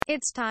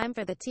It's time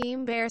for the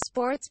Team Bear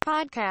Sports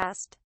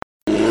Podcast.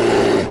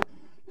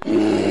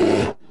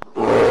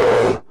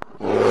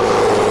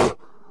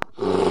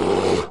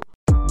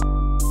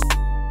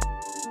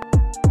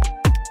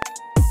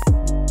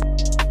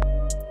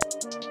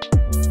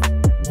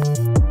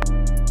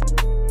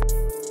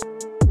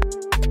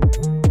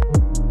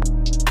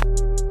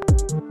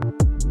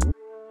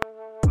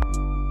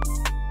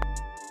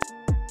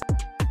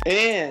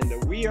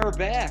 And we are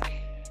back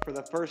for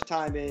the first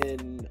time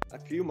in a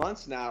few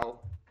months now.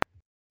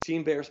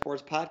 Team Bear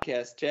Sports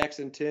Podcast.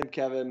 Jackson, Tim,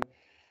 Kevin.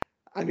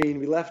 I mean,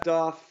 we left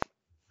off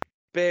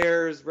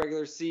Bears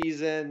regular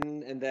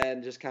season and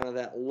then just kind of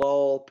that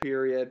lull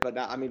period. But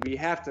now, I mean, we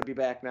have to be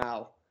back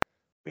now.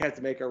 We have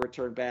to make our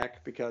return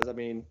back because, I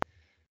mean,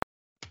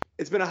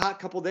 it's been a hot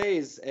couple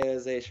days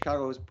as a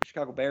Chicago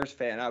Bears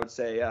fan, I would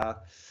say. I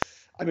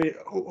mean,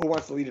 who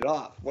wants to lead it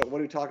off? What do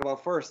we talk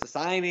about first? The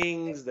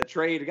signings, the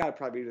trade? We got to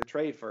probably do the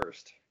trade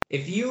first.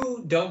 If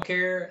you don't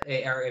care,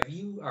 or if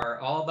you are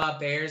all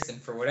about Bears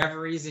and for whatever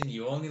reason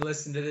you only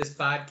listen to this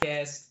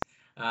podcast,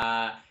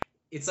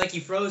 it's like you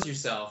froze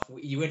yourself.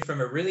 You went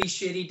from a really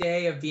shitty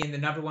day of being the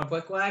number one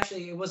pick. Well,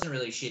 actually, it wasn't a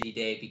really shitty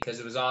day because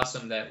it was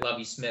awesome that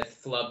Lovie Smith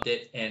flubbed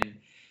it and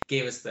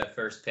gave us the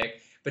first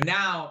pick. But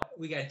now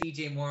we got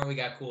DJ Moore and we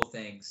got cool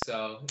things.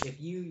 So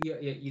if you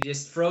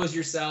just froze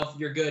yourself,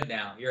 you're good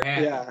now. You're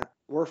happy. Yeah,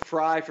 we're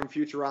Fry from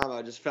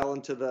Futurama. Just fell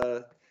into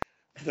the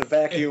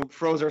vacuum,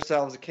 froze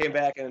ourselves, and came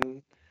back.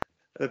 And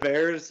the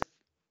Bears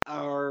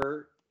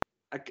are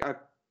a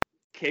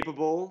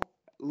capable,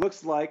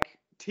 looks like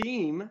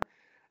team.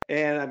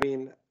 And I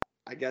mean,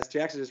 I guess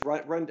Jackson just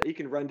run. You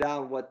can run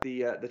down what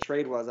the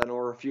trade was. I know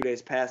we're a few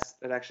days past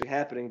it actually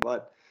happening,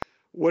 but.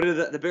 What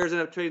did the Bears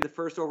end up trading the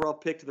first overall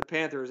pick to the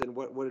Panthers, and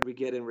what did we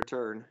get in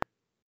return?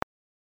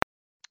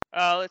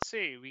 Let's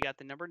see. We got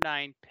the number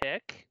 9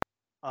 pick.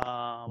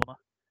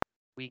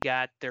 We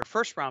got their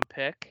first round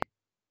pick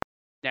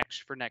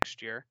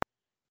next year.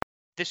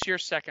 This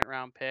year's second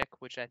round pick,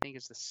 which I think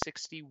is the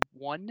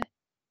 61,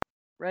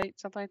 right?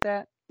 Something like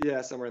that.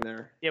 Yeah, somewhere in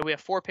there. Yeah, we have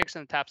 4 picks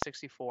in the top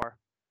 64.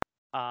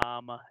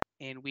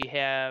 And we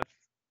have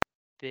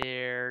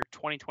their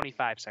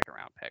 2025 second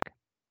round pick.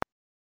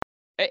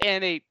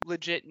 And a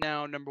legit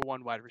now number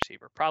 1 wide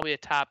receiver. Probably a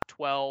top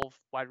 12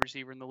 wide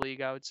receiver in the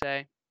league, I would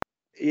say.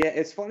 Yeah,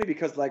 it's funny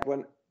because like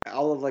when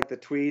all of like the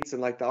tweets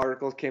and like the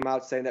articles came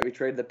out saying that we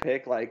traded the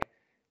pick, like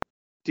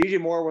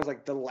DJ Moore was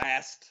like the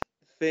last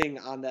thing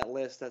on that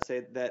list that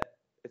said that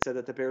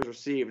the Bears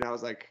received. And I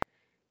was like,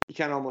 you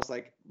kind of almost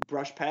like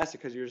brush past it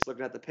because you're just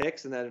looking at the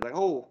picks and then it's like,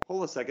 oh,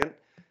 hold a second.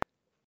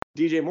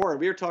 DJ Moore. And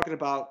we were talking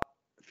about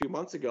a few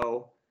months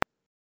ago,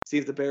 see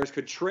if the Bears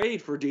could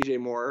trade for DJ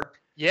Moore.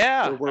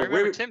 Yeah, I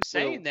remember Tim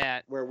saying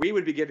that. Where we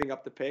would be giving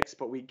up the picks,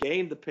 but we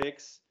gained the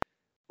picks.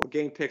 Well,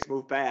 gained picks,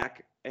 moved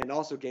back, and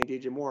also gained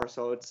DJ Moore.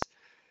 So it's,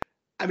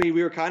 I mean,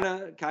 we were kind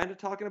of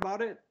talking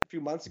about it a few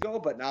months ago,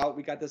 but now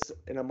we got this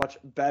in a much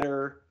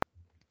better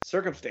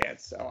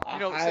circumstance. So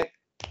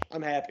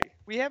I'm happy.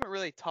 We haven't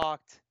really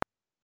talked,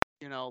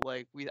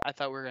 like I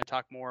thought we were going to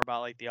talk more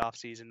about like the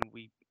offseason.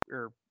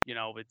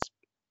 It's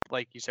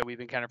like you said, we've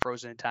been kind of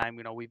frozen in time.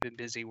 We've been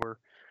busy. We're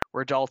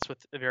adults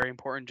with very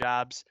important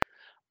jobs.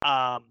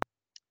 And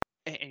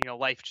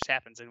life just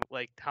happens, and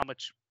like how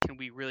much can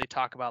we really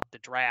talk about the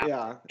draft?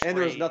 Yeah, and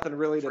there was nothing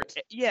really to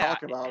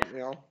talk about. I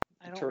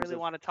don't really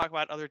want to talk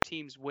about other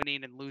teams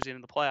winning and losing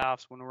in the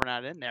playoffs when we're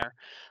not in there,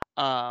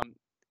 and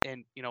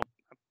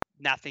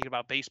not thinking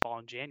about baseball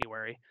in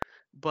January.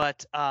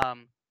 But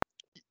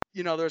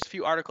there's a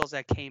few articles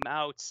that came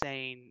out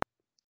saying,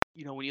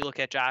 when you look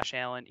at Josh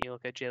Allen, you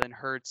look at Jalen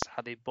Hurts,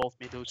 how they both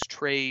made those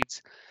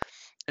trades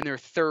in their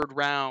third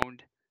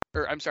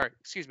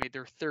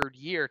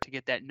year to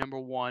get that number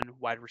 1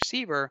 wide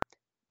receiver.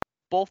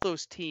 Both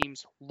those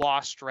teams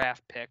lost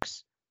draft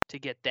picks to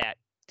get that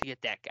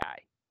guy.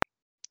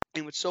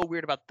 And what's so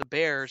weird about the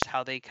Bears,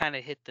 how they kind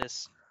of hit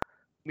this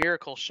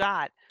miracle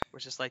shot,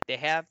 which is like they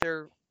have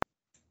their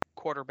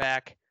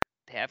quarterback,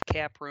 they have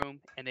cap room,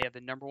 and they have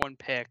the number 1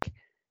 pick.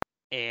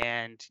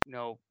 And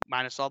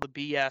minus all the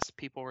BS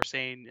people were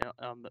saying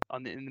in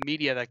the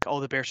media, like, oh,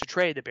 the Bears should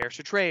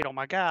trade. Oh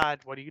my God,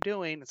 what are you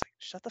doing? It's like,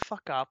 shut the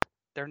fuck up.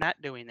 They're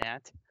not doing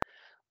that.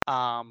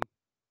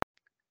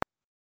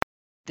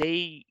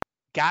 They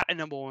got a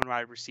number 1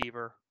 wide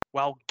receiver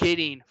while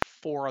getting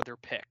 4 other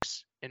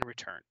picks in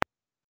return.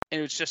 And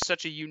it was just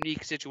such a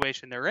unique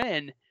situation they're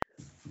in.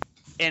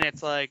 And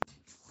it's like,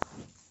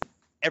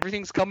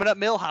 everything's coming up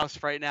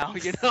Millhouse right now,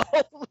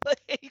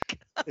 like,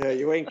 yeah,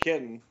 you ain't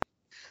kidding.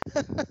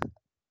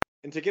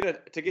 And to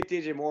get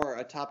DJ Moore,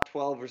 a top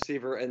 12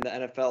 receiver in the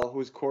NFL,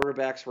 whose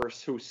quarterbacks were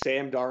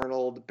Sam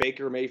Darnold,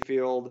 Baker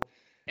Mayfield,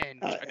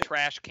 and a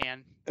trash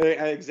can.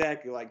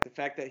 Exactly. Like the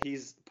fact that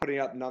he's putting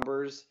up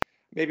numbers,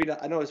 maybe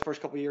not, I know his first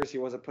couple of years he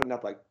wasn't putting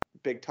up like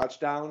big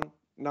touchdown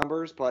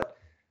numbers, but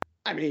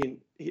I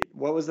mean,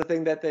 what was the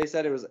thing that they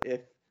said? It was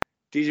if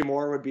DJ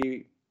Moore would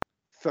be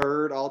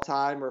 3rd all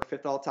time or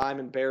 5th all time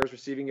in Bears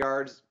receiving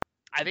yards.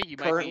 I think you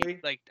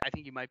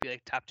might be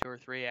like top 2 or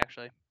 3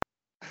 actually.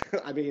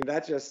 I mean,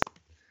 that just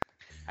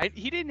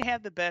He didn't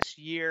have the best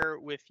year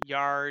with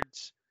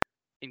yards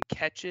and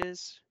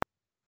catches,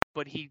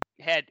 but he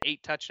had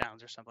 8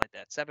 touchdowns or something like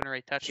that, 7 or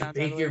 8 touchdowns.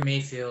 Baker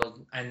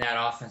Mayfield and that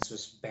offense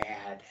was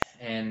bad,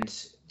 and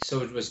so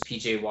was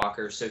PJ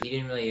Walker. So he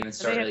didn't really even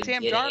start really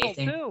Sam getting Darnold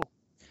anything. Too.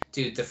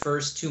 Dude, the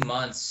first 2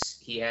 months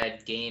he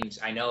had games.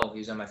 I know he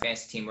was on my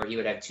fantasy team where he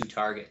would have 2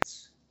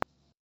 targets.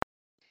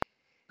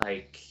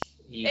 Like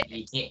you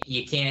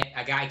can't.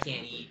 A guy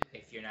can't eat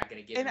if you're not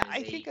going to give him his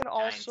I think 8,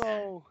 9,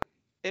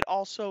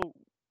 10.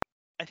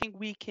 I think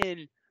we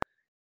can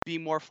be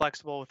more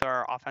flexible with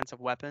our offensive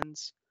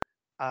weapons.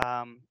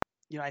 I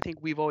think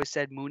we've always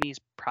said Mooney's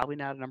probably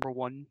not a number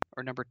 1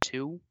 or number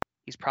 2.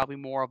 He's probably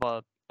more of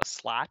a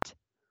slot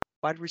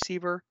wide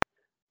receiver.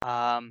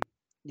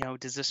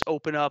 Does this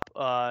open up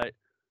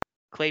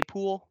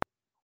Claypool?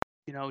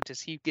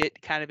 Does he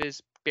get kind of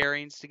his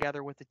bearings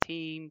together with the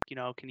team?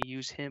 Can he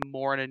use him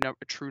more in a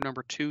true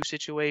number 2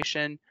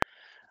 situation?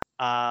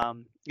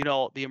 The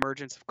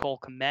emergence of Cole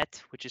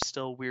Kmet, which is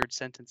still a weird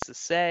sentence to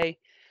say.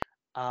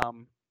 I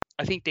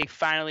think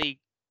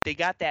they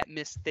got that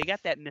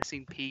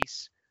missing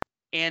piece,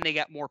 and they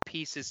got more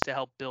pieces to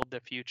help build the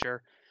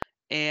future.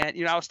 And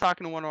I was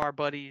talking to one of our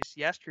buddies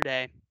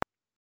yesterday,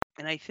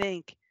 and I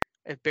think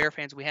as Bear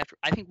fans,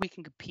 I think we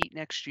can compete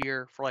next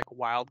year for like a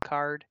wild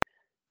card.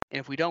 And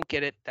if we don't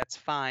get it, that's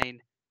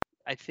fine.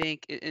 I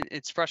think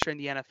it's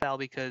frustrating in the NFL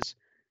because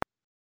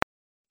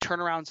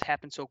turnarounds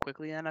happen so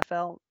quickly in the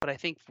NFL. But I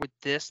think with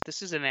this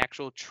is an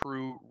actual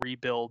true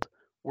rebuild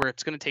where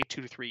it's going to take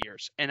 2 to 3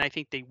 years. And I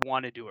think they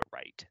want to do it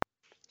right.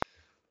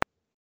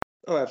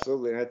 Oh,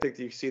 absolutely. And I think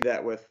you see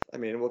that with,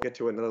 we'll get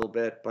to it in a little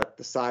bit, but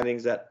the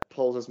signings that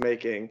Poles is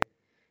making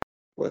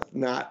with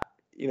not,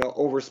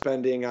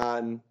 overspending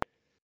on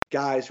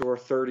guys who are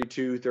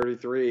 32,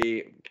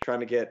 33, trying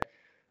to get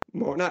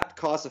more, not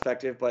cost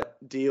effective, but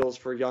deals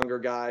for younger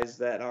guys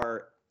that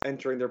are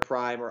entering their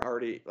prime or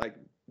already like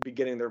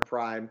beginning their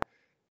prime,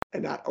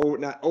 and not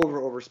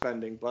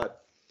overspending.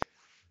 But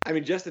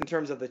just in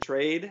terms of the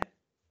trade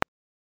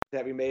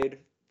that we made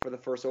for the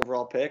first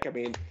overall pick,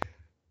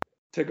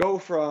 to go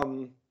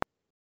from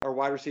our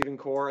wide receiving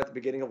core at the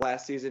beginning of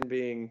last season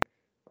being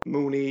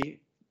Mooney,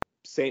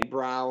 St.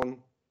 Brown,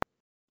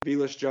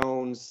 Velus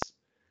Jones,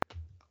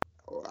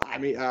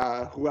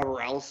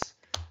 whoever else.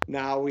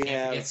 Now we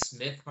have forget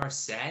Smith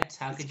Marset.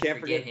 How could you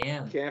forget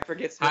him? Can't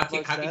forget Smith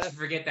Marset. How could you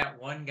forget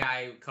that one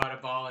guy who caught a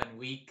ball in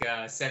week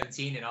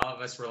 17 and all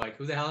of us were like,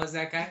 who the hell is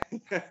that guy?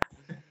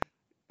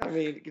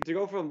 To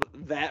go from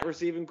that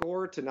receiving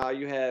core to now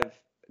you have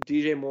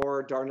DJ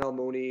Moore, Darnell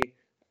Mooney,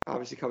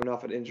 obviously coming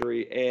off an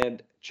injury,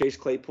 and Chase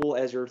Claypool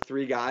as your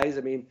 3 guys.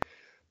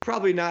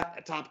 Probably not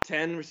a top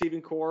 10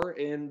 receiving core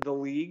in the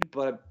league,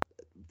 but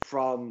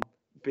from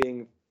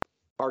being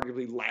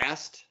arguably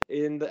last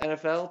in the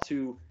NFL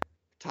to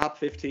top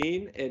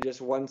 15 in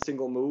just one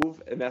single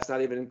move, and that's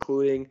not even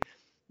including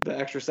the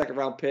extra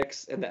second-round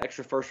picks and the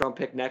extra first-round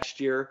pick next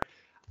year.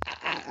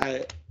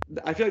 I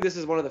feel like this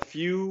is one of the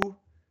few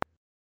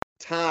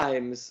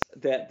times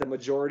that the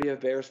majority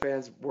of Bears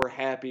fans were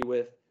happy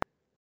with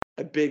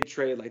a big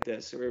trade like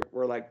this.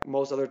 Where like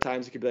most other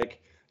times it could be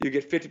like you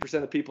get 50%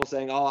 of the people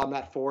saying, "Oh, I'm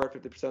not for it,"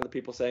 50% of the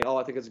people saying, "Oh,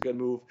 I think it's a good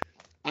move."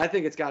 I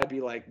think it's got to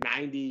be like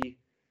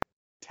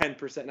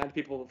 10%, 90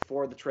 people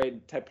for the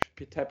trade,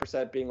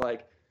 10% being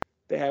like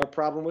they have a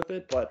problem with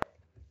it. But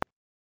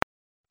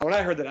when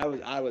I heard that,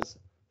 I was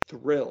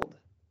thrilled.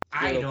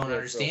 I don't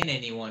understand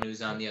anyone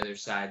who's on the other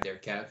side there,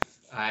 Kev.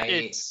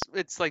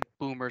 It's like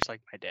boomers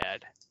like my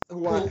dad.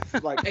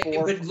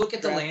 But look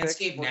at the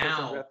landscape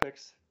now.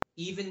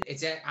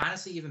 It's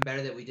honestly even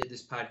better that we did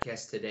this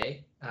podcast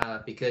today,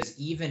 because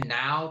even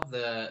now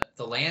the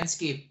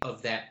landscape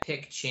of that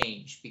pick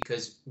changed,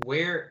 because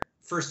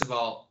first of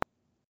all,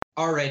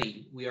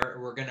 already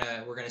we're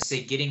gonna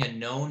say getting a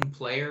known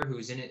player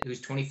who's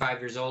 25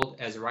 years old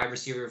as a wide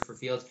receiver for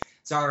Fields,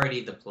 it's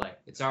already the play.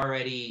 It's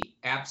already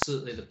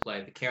absolutely the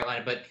play, the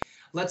Carolina. But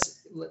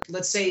let's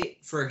say,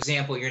 for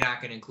example, you're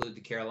not going to include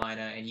the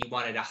Carolina and you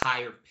wanted a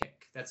higher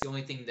pick. That's the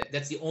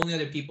only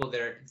other people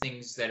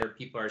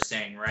people are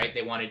saying, right?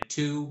 They wanted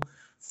 2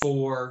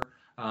 for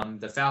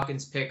the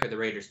Falcons pick or the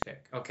Raiders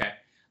pick. Okay,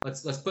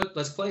 let's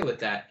play with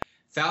that.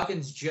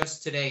 Falcons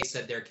just today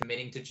said they're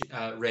committing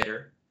to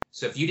Ritter.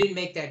 So if you didn't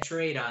make that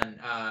trade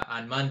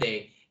on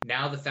Monday,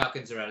 now the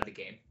Falcons are out of the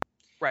game.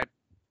 Right.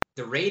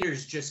 The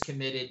Raiders just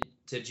committed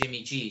to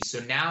Jimmy G. So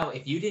now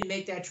if you didn't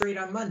make that trade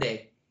on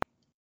Monday,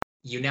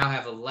 you now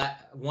have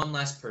one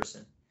less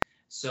person.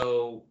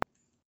 So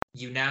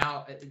you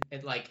now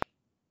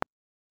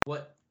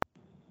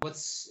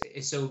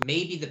so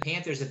maybe the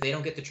Panthers, if they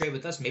don't get the trade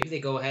with us, maybe they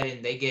go ahead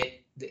and they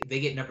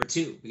get number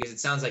 2, because it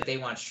sounds like they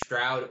want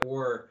Stroud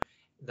or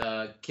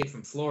the kid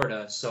from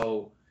Florida.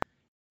 So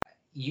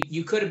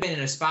you could have been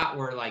in a spot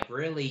where like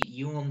really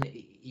you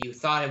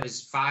thought it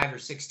was 5 or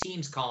 6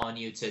 teams calling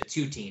you to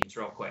 2 teams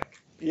real quick.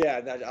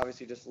 Yeah, that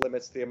obviously just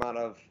limits the amount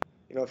of,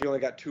 if you only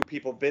got 2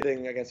 people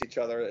bidding against each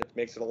other, it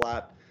makes it a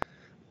lot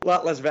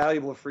less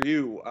valuable for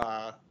you.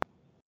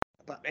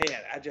 But man,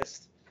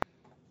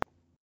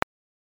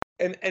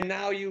 and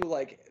now you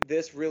like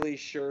this really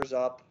shores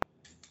up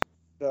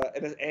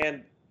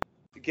and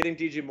getting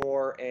DJ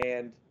Moore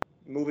and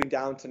moving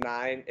down to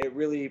 9. It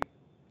really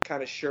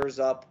kind of shores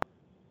up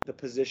the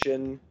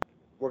position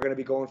we're going to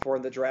be going for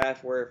in the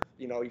draft. Where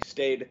you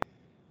stayed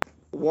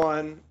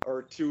 1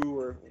 or 2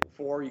 or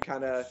 4, you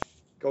kind of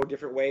go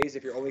different ways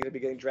if you're only going to be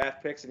getting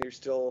draft picks and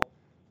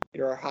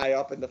you're high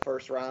up in the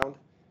first round.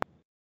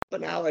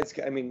 But now it's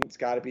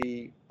got to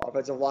be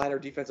offensive line or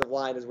defensive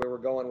line is where we're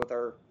going with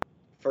our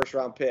first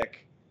round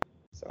pick.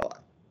 So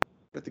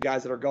with the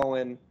guys that are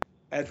going,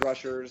 edge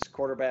rushers,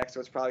 quarterbacks, so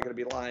it's probably going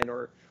to be line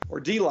or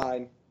D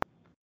line.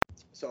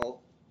 So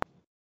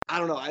I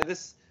don't know.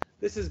 This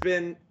has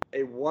been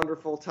a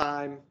wonderful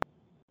time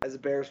as a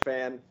Bears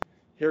fan.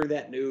 Hearing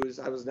that news,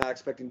 I was not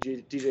expecting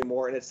DJ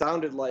Moore, and it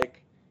sounded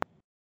like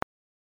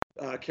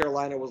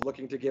Carolina was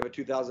looking to give a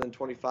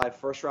 2025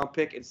 first-round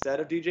pick instead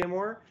of DJ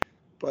Moore,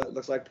 but it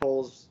looks like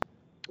Poles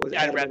was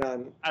adamant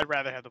on. I'd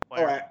rather have the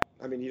player.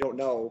 I mean, you don't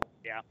know.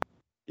 Yeah.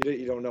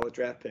 You don't know with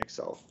draft picks,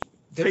 so.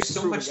 There's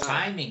so much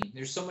timing.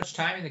 There's so much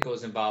timing that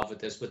goes involved with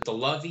this, with the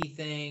Lovey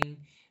thing,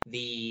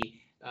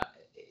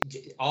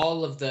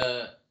 all of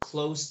the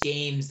close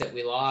games that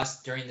we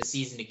lost during the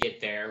season to get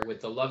there,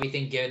 with the Lovey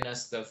thing giving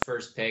us the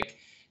first pick,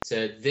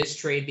 to this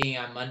trade being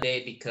on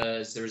Monday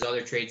because there was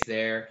other trades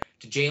there,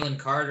 to Jalen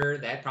Carter,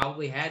 that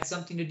probably had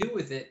something to do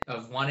with it,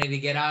 of wanting to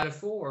get out of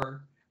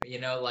 4.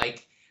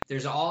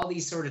 There's all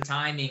these sort of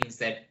timings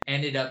that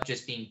ended up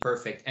just being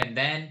perfect. And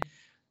then,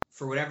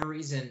 for whatever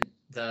reason,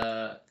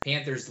 the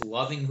Panthers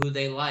loving who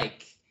they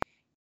like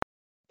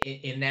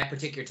in that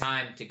particular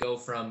time to go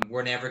from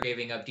we're never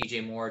giving up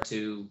DJ Moore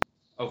to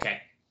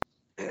okay.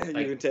 You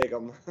can take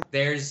them.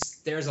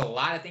 There's a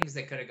lot of things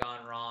that could have gone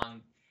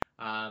wrong.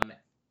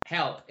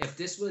 Hell, if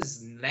this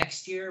was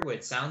next year,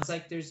 what sounds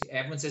like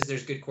everyone says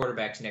there's good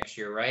quarterbacks next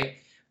year, right?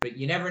 But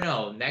you never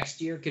know. Next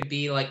year could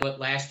be like what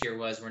last year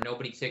was, where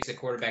nobody takes a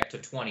quarterback to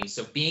 20.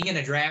 So being in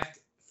a draft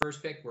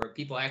first pick where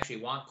people actually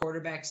want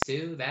quarterbacks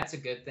too, that's a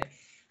good thing.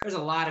 There's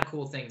a lot of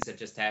cool things that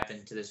just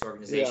happened to this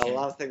organization. Yeah, a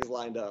lot of things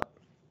lined up.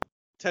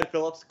 Ted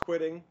Phillips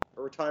quitting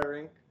or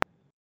retiring.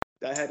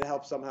 That had to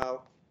help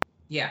somehow.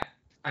 Yeah.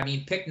 I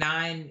mean, pick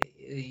 9,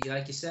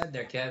 like you said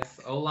there, Kev.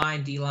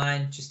 O-line,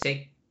 D-line, just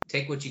take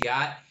what you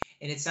got.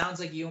 And it sounds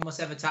like you almost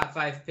have a top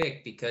 5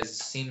 pick, because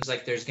it seems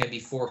like there's going to be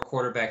 4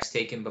 quarterbacks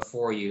taken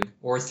before you,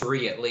 or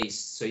 3 at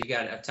least. So you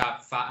got a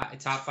top 5,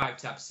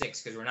 top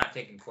 6, because we're not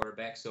taking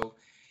quarterbacks. So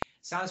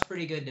sounds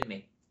pretty good to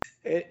me.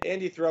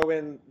 And you throw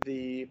in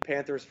the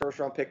Panthers'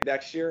 first-round pick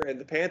next year, and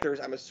the Panthers,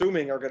 I'm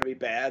assuming, are going to be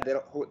bad.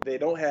 They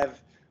don't have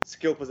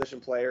skill position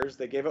players.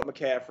 They gave up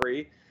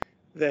McCaffrey.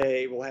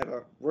 They will have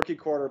a rookie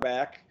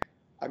quarterback.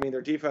 I mean,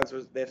 their defense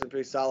they have some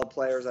pretty solid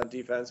players on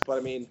defense, but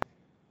I mean,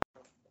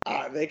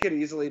 they could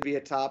easily be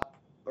a top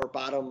or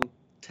bottom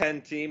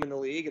 10 team in the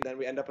league, and then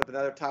we end up with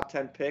another top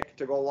 10 pick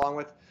to go along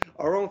with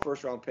our own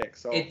first-round pick.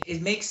 So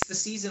it makes the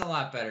season a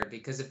lot better,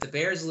 because if the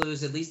Bears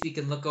lose, at least we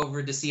can look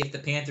over to see if the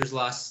Panthers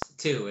lost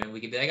too, and we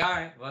could be like, all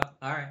right.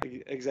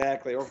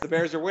 They Or if the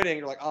Bears are winning,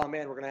 you're like, oh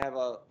man, we're gonna have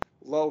a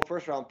low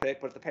first-round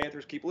pick. But if the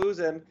Panthers keep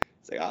losing,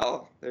 it's like,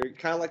 oh, they're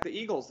kind of like the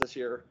Eagles this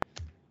year.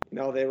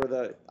 They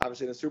were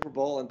obviously in the Super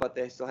Bowl, but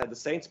they still had the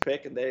Saints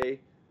pick, and I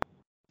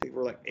think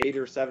were like 8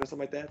 or 7, something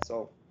like that.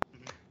 So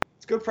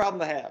it's a good problem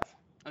to have.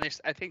 And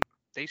I think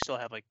they still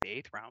have like the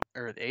 8th round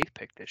or the 8th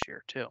pick this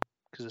year too,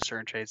 because of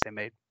certain trades they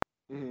made.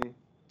 Mm-hmm.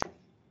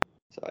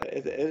 So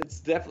it's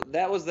definitely,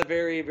 that was the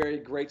very, very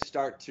great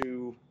start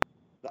to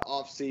the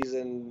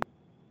offseason,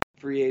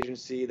 free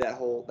agency, that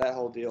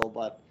whole deal.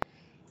 But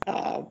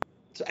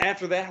so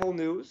after that whole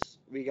news,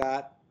 we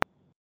got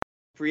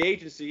free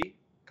agency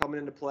coming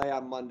into play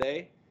on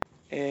Monday,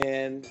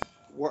 and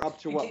we're up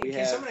to what we have.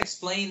 Can someone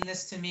explain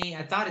this to me?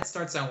 I thought it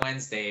starts on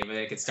Wednesday, but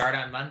it could start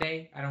on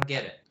Monday. I don't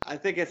get it. I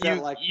think it's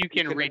you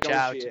can reach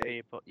out to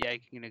people. Yeah, you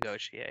can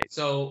negotiate.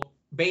 So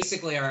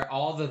basically, are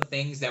all the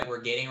things that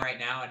we're getting right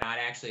now not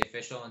actually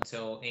official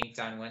until inked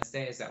on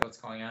Wednesday? Is that what's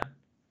going on?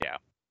 Yeah.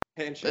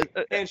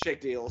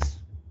 Handshake deals.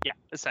 Yeah,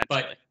 essentially.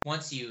 But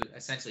once you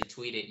essentially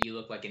tweet it, you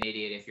look like an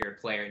idiot if you're a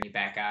player and you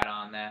back out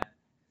on that.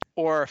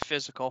 Or a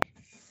physical.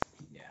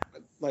 Yeah.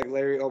 Like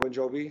Larry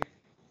Ogunjobi.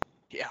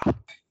 Yeah.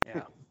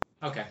 Yeah.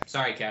 Okay.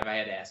 Sorry, Kev. I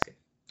had to ask it.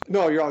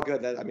 No, you're all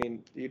good.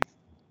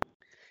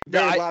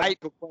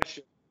 Logical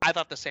question. I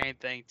thought the same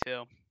thing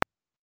too.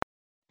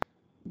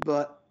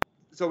 But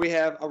so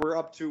we're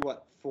up to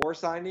what, 4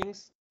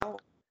 signings now?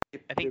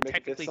 I think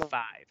technically 5.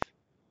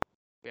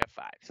 We have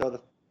 5.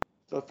 So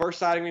the first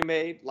signing we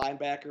made,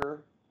 linebacker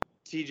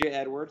TJ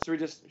Edwards.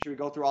 Should we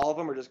go through all of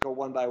them or just go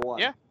one by one?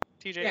 Yeah.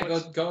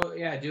 TJ.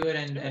 Yeah, do it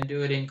and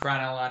do it in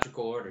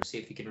chronological order. See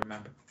if you can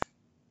remember.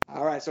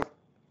 All right. So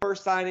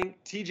first signing,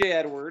 TJ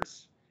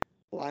Edwards,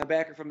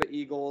 linebacker from the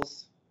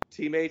Eagles,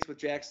 teammates with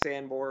Jack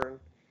Sanborn.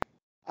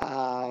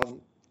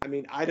 I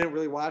mean, I didn't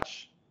really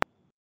watch.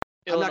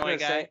 Illinois I'm not going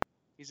to say.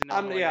 He's an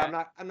Illinois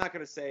guy. I'm not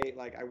going to say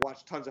like I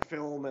watched tons of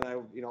film and I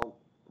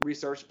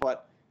researched,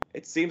 but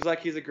it seems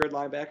like he's a good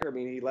linebacker. I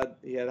mean,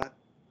 he had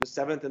the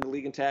 7th in the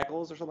league in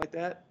tackles or something like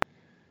that.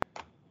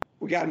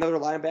 We got another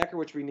linebacker,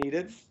 which we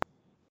needed.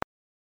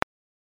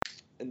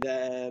 And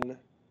then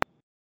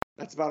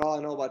that's about all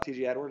I know about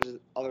TJ Edwards.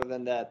 Other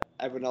than that,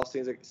 everyone else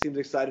seems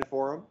excited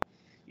for him.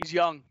 He's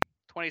young,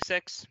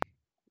 26,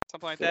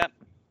 something like that.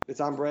 It's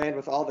on brand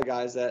with all the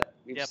guys that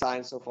we've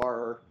signed so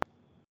far.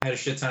 Had a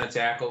shit ton of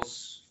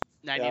tackles.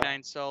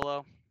 99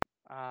 solo.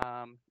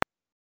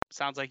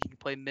 Sounds like he can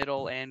play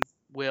middle and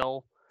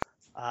will.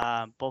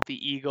 Both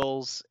the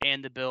Eagles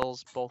and the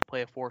Bills both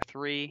play a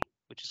 4-3,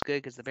 which is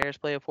good because the Bears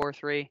play a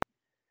 4-3.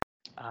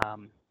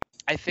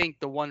 I think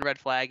the one red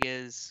flag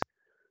is,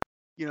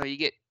 you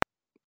get.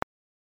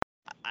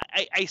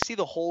 I see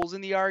the holes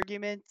in the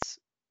arguments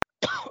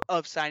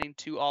of signing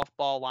 2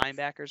 off-ball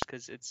linebackers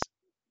because it's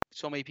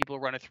so many people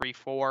run a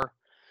 3-4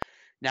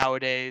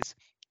 nowadays.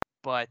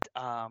 But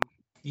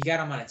you got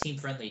him on a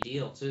team-friendly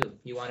deal too.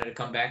 He wanted to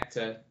come back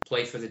to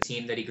play for the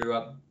team that he grew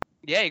up.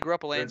 Yeah, he grew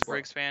up a Lance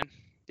Briggs fan.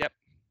 Yep.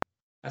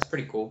 That's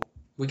pretty cool.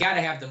 We got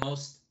to have the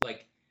most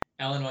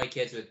Illinois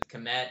kids with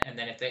Komet, and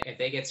then if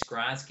they get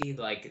Skronsky,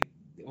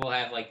 we'll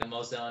have the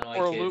most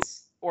Illinois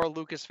kids. Or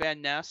Lucas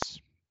Van Ness,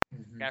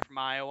 guy from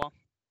Iowa.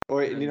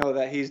 Or you know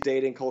that he's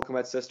dating Cole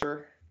Komet's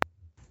sister.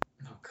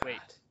 Oh God. Wait,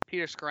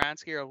 Peter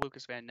Skronsky or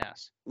Lucas Van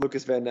Ness?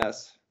 Lucas Van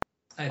Ness.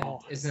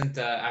 Isn't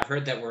I've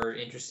heard that we're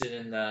interested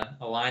in the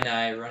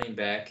Illini running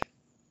back.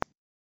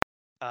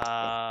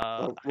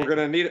 We're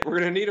gonna need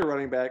a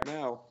running back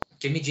now.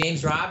 Give me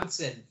James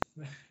Robinson,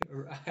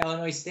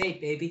 Illinois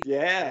State, baby.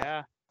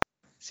 Yeah.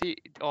 See,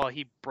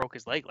 he broke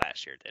his leg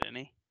last year, didn't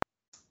he?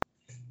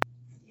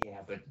 Yeah,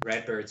 but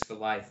Redbirds for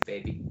life,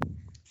 baby.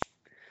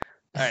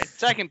 All right,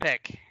 second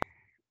pick.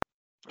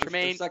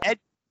 Tremaine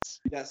Edmonds.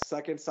 Yes,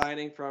 second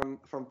signing from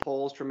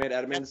Poles, Tremaine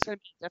Edmonds.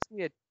 That's gonna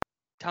be a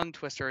tongue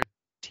twister.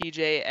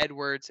 TJ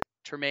Edwards,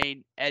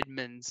 Tremaine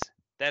Edmonds.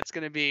 That's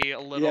gonna be a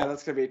little. Yeah,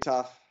 that's gonna be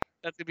tough.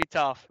 That's gonna be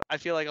tough. I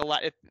feel like a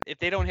lot. If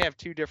they don't have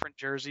 2 different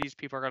jerseys,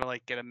 people are gonna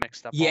get them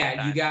mixed up.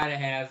 Yeah, you gotta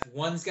have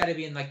one's gotta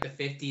be in the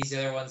 50s, the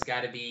other one's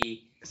gotta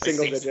be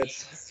single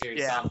digits or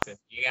something.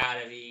 You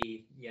gotta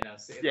be,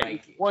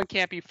 one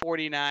can't be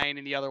 49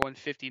 and the other one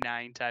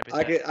 59 type of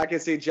thing. I can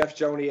see Jeff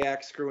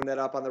Joniak screwing that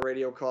up on the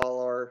radio call,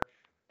 or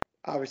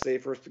obviously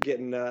if we're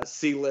getting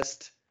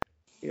C-list,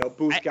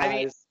 booth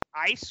guys.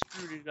 I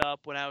screwed it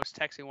up when I was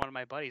texting one of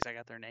my buddies. I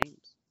got their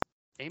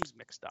names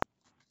mixed up.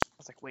 I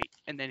was like, wait.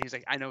 And then he's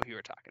like, I know who you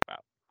were talking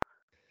about.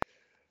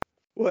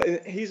 Well,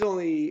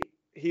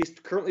 he's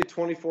currently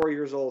 24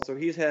 years old. So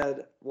he's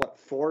had,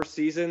 4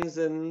 seasons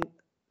in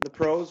the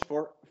pros?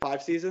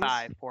 5 seasons?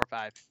 4 or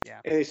 5, yeah.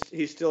 And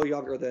he's still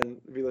younger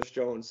than Velus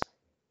Jones.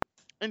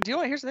 And do you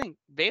know what? Here's the thing.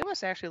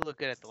 Velus actually looked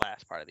good at the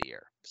last part of the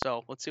year.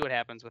 So let's see what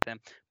happens with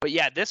him. But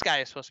yeah, this guy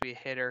is supposed to be a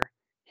hitter.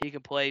 He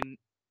can play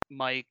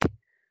Mike.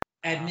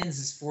 Edmonds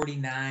is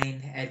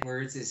 49.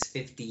 Edwards is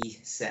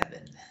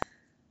 57.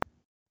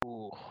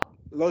 Ooh.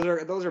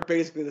 Those are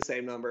basically the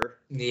same number.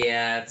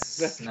 Yeah,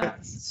 it's not.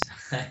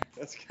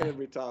 That's gonna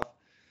be tough.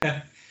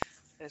 That's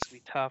gonna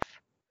be tough.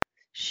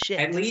 Shit.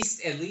 At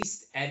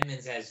least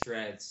Edmonds has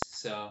dreads,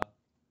 so.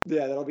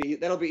 Yeah,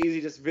 that'll be easy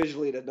just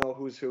visually to know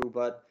who's who.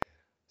 But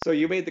so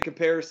you made the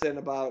comparison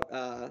about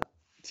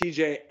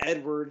TJ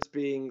Edwards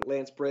being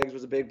Lance Briggs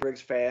was a big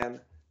Briggs fan.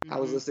 Mm-hmm. I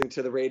was listening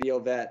to the radio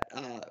that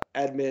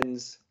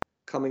Edmonds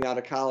coming out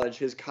of college,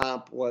 his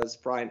comp was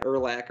Brian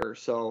Urlacher.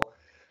 So.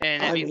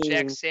 And I mean,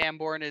 Jack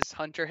Sanborn is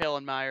Hunter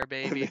Hillenmeyer,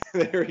 baby.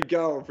 There we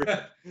go.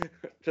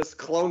 Just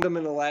cloned him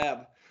in the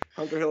lab.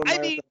 Hunter Hillenmeyer.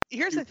 I mean,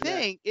 here's the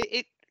thing.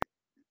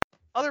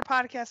 Other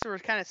podcasts were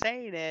kind of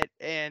saying it,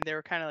 and they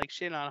were kind of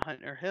shitting on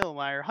Hunter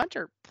Hillenmeyer.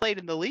 Hunter played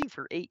in the league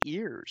for 8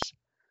 years,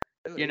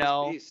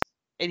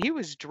 and he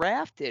was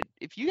drafted.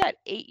 If you got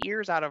 8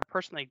 years out of a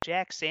person like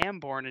Jack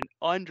Sanborn, an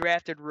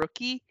undrafted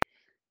rookie,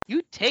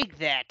 you take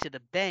that to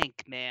the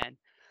bank, man.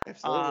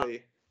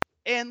 Absolutely.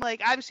 And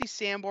obviously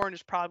Sanborn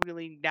is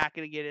probably not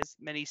going to get as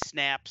many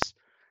snaps.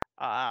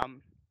 I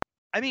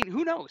mean,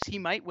 who knows? He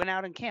might win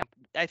out in camp.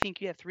 I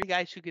think you have 3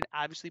 guys who can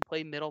obviously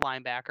play middle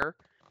linebacker,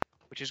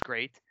 which is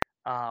great.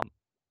 I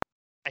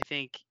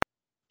think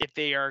if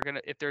they're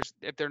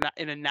not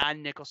in a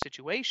non-nickel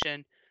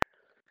situation,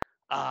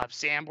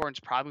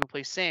 Sanborn's probably going to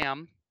play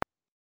Sam.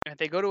 And if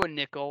they go to a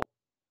nickel,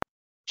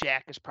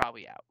 Jack is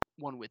probably out.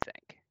 One would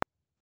think,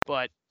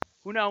 but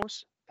who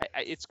knows?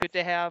 It's good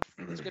to have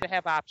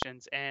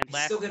options, and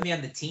he's still gonna be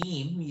on the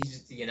team.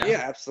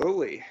 Yeah,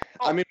 absolutely.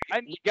 I mean,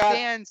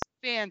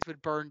 fans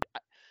would burn.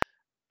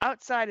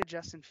 Outside of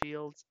Justin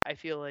Fields, I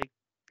feel like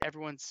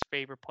everyone's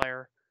favorite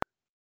player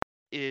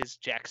is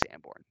Jack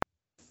Sanborn.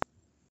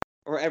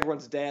 Or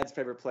everyone's dad's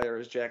favorite player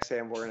is Jack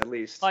Sanborn, at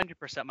least.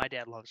 100%. My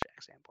dad loves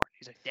Jack Sanborn.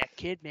 He's like, that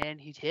kid, man.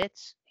 He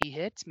hits,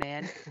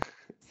 man.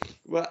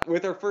 Well,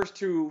 with our first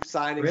 2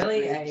 signings,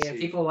 really,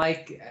 people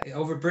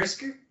over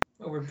Brisker,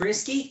 over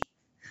Brisky.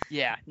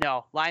 Yeah,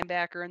 no,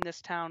 linebacker in this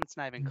town, it's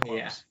not even close.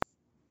 Yeah.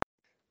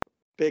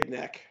 Big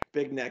neck.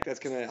 That's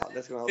gonna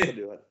also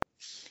do it.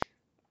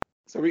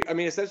 So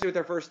essentially with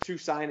our first 2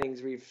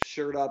 signings, we've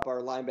shored up our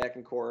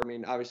linebacking core. I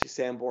mean, obviously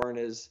Sanborn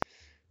is,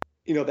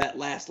 that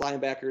last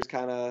linebacker is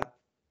kind of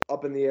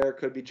up in the air.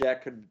 Could be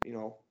Jack.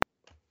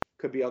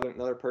 Could be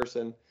another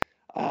person.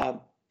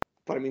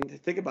 But I mean,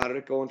 think about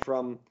it. Going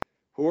from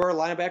who were our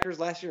linebackers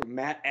last year?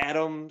 Matt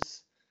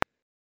Adams,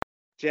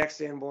 Jack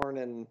Sanborn,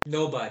 and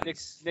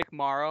Nobody's. Nick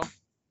Morrow.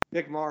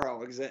 Nick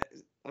Morrow.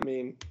 I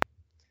mean,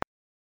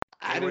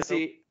 I They were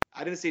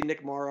didn't see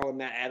Nick Morrow and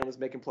Matt Adams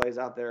making plays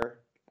out there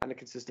on a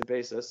consistent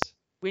basis.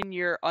 When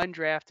your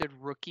undrafted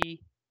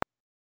rookie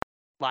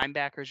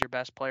linebacker is your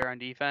best player on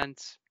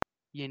defense,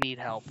 you need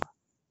help.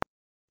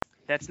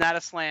 That's not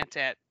a slant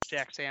at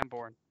Jack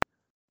Sanborn,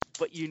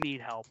 but you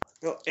need help.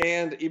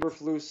 And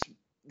Eberflus,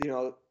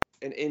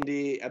 in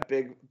Indy, a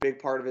big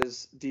part of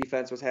his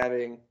defense was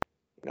having,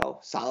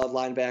 solid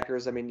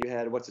linebackers. I mean, you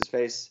had what's his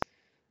face,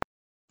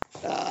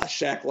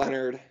 Shaq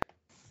Leonard.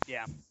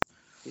 Yeah.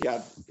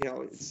 Yeah,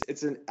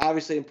 it's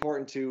obviously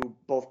important to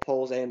both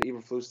Poles and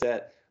Eberflus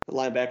that the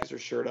linebackers are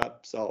shored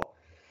up. So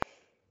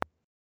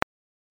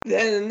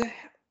then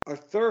our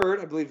third,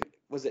 I believe,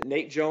 was it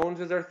Nate Jones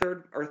was our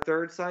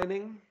third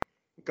signing,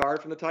 guard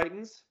from the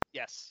Titans.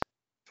 Yes.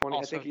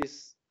 I think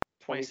he's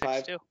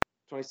 25,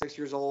 26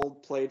 years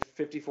old, played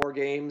 54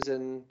 games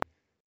in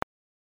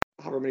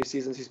however many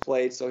seasons he's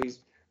played. So he's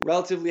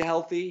relatively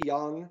healthy,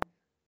 young.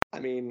 I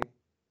mean,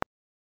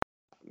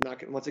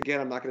 I'm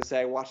not going to say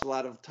I watched a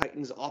lot of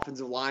Titans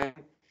offensive line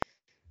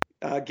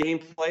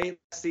gameplay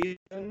last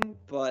season,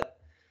 but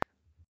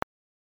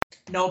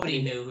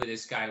nobody knew who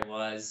this guy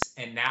was,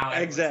 and now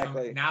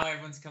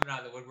everyone's coming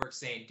out of the woodwork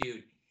saying,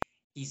 "Dude,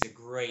 he's a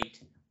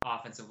great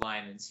offensive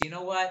lineman." So you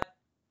know what?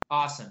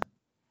 Awesome.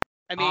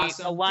 I mean,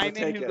 a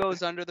lineman who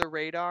goes under the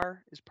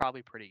radar is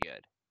probably pretty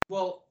good.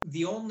 Well,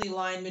 the only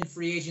lineman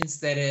free agents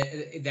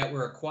that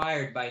were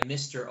acquired by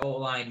Mr.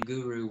 O-line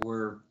Guru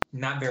were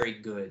not very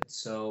good.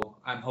 So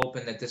I'm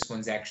hoping that this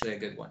one's actually a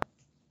good one.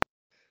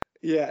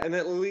 Yeah, and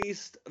at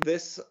least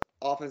this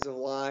offensive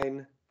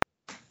line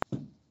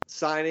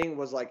signing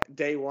was like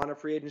day one of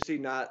free agency,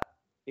 not,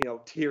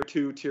 tier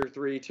 2, tier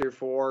 3, tier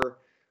 4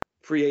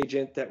 free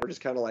agent that we're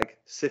just kind of like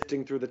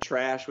sifting through the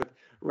trash with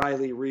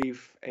Riley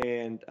Reef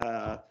and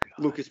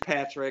Lucas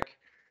Patrick.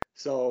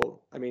 So,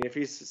 I mean, if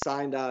he's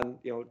signed on,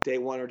 day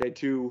 1 or day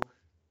 2,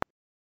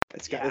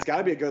 it's got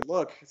to be a good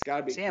look. It's got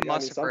to be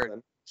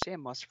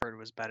Sam Musford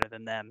was better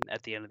than them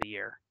at the end of the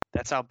year.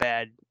 That's how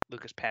bad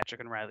Lucas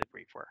Patrick and Riley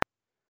Reef were.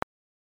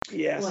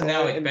 Yeah. Well,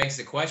 now it begs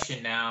the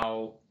question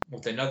now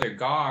with another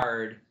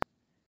guard,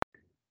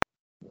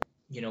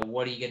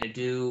 what are you going to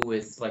do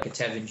with like a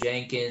Tevin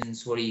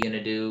Jenkins? What are you going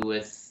to do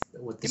with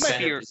the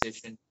center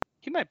position?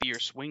 He might be your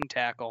swing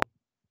tackle.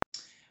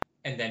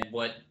 And then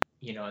what,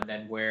 and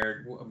then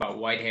where about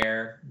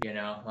Whitehair, I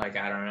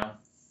don't know.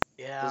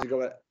 Yeah. Does he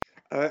go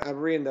I'm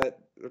reading that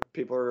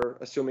people are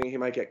assuming he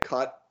might get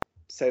cut,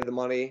 save the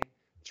money,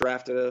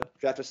 draft a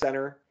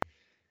center.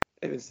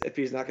 If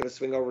he's not going to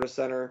swing over to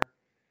center.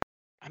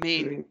 I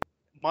mean,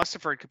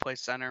 Mustaford could play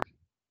center.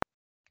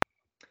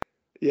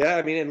 Yeah,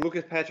 I mean, and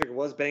Lucas Patrick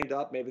was banged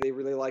up. Maybe they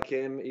really like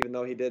him, even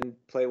though he didn't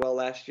play well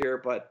last year.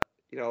 But,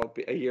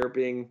 a year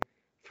being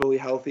fully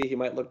healthy, he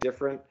might look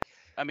different.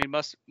 I mean,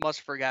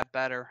 Mustaford got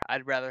better.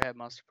 I'd rather have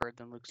Mustaford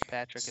than Lucas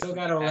Patrick. Still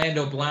got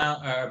Orlando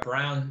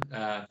Brown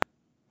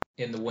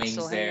in the wings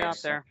still there.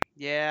 Out there.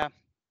 Yeah.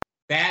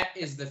 That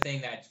is the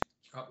thing that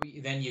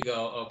then you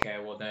go, okay,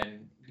 well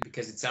then,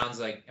 because it sounds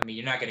like, I mean,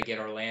 you're not going to get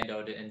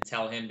Orlando and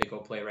tell him to go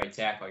play right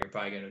tackle. You're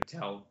probably going to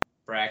tell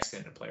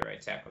Braxton to play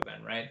right tackle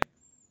then, right?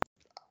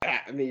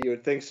 I mean, you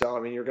would think so. I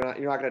mean, you're not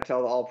going to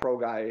tell the all-pro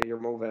guy you're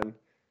moving.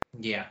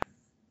 Yeah.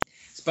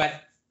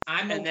 But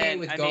I'm okay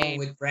with going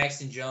with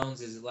Braxton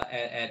Jones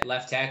at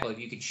left tackle if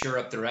you could shore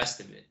up the rest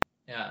of it.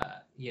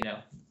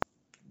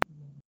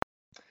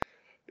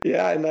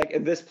 Yeah,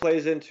 and this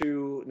plays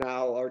into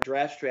now our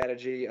draft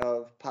strategy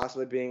of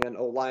possibly being an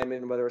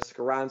O-lineman, whether it's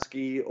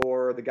Skoronski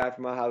or the guy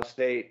from Ohio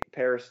State,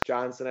 Paris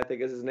Johnson, I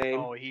think is his name.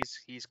 Oh, he's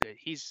good.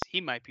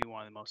 He might be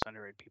one of the most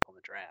underrated people in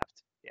the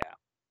draft. Yeah.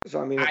 So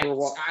I mean, I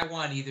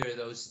want either of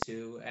those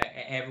two.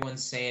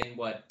 Everyone's saying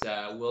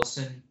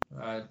Wilson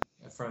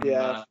from,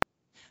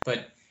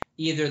 but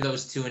either of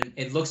those two, and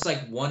it looks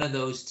like one of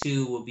those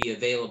two will be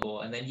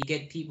available. And then you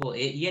get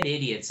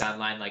idiots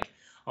online like,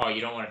 oh,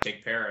 you don't want to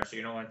take Paris,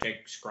 you don't want to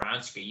take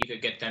Skoronski. You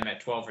could get them at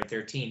 12 or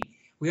 13.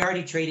 We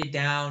already traded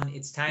down.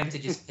 It's time to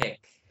just pick.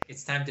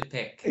 It's time to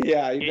pick.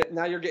 Yeah,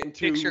 now you're getting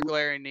fix your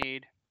glaring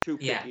need. Too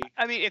picky. Yeah.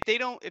 I mean, if they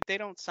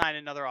don't sign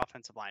another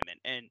offensive lineman,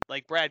 and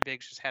like Brad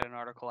Biggs just had an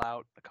article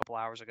out a couple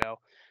hours ago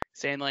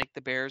saying like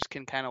the Bears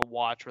can kind of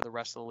watch where the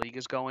rest of the league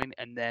is going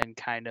and then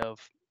kind of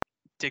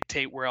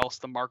dictate where else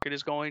the market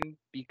is going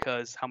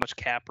because how much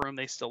cap room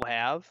they still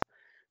have.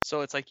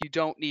 So it's like you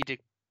don't need to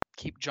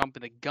keep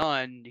jumping the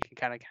gun. You can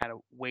kind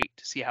of wait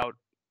to see how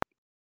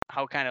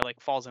kind of like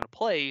falls into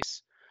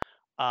place.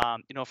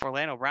 If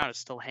Orlando Brown is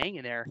still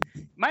hanging there,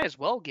 you might as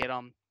well get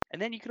him.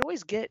 And then you could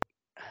always get.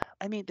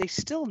 I mean, they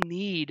still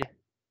need.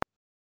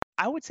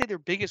 I would say their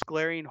biggest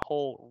glaring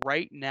hole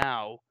right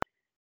now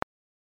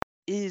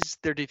is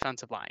their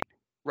defensive line.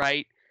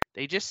 Right?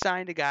 They just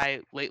signed a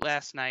guy late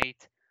last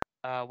night.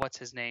 What's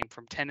his name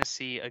from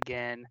Tennessee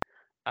again?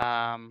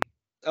 I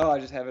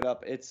just have it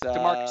up. It's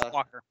DeMarcus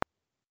Walker.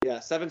 Yeah,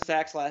 7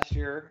 sacks last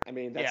year. I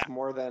mean, that's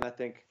more than I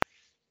think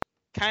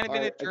kind of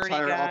been our a journey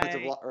entire guy.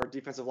 offensive or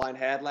defensive line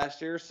had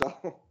last year.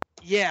 So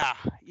Yeah.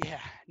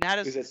 Not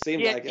as because it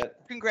seemed yeah, like it.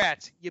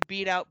 Congrats, you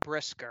beat out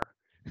Brisker.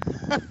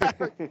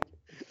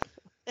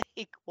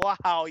 Like,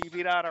 wow, you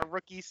beat out a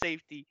rookie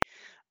safety.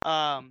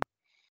 So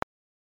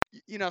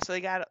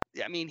they got.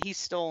 I mean, he's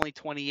still only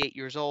 28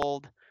 years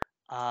old.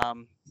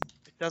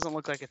 It doesn't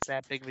look like it's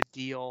that big of a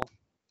deal.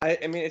 I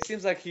mean, it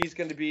seems like he's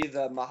going to be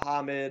the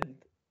Muhammad.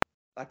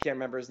 I can't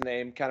remember his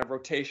name. Kind of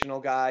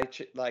rotational guy,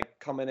 like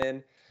coming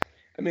in.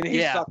 I mean,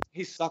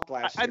 he sucked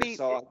last year. I mean,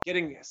 so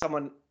getting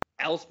someone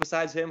else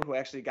besides him who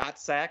actually got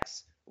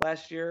sacks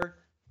last year,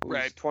 who's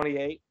Right.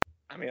 28.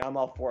 I mean, I'm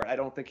all for it. I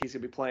don't think he's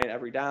gonna be playing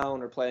every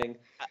down or playing,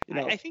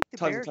 I think the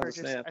tons Bears and are tons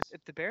of snaps.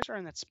 if the Bears are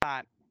in that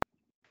spot.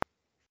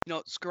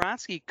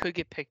 Skoronski could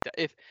get picked up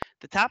if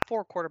the top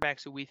 4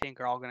 quarterbacks who we think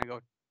are all going to go,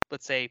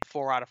 let's say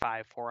 4 out of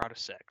 5, 4 out of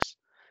 6,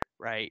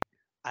 right?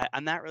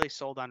 I'm not really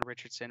sold on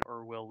Richardson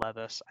or Will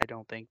Levis. I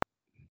don't think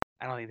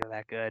they're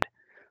that good.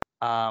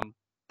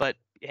 But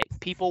hey,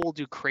 people will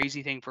do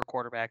crazy things for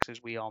quarterbacks,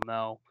 as we all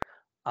know,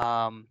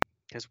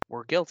 because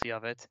we're guilty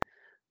of it.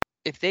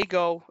 If they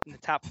go in the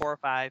top 4 or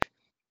 5,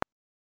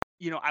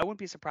 I wouldn't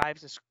be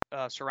surprised if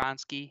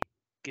Skoronski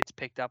gets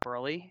picked up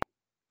early.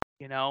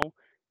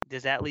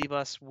 Does that leave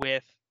us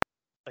with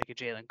like a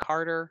Jalen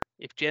Carter?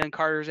 If Jalen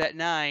Carter's at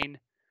 9,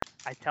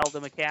 I tell the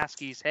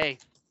McCaskies, hey,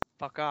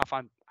 fuck off.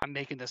 I'm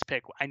making this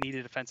pick. I need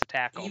a defensive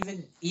tackle.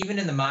 Even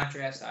in the mock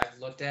drafts I've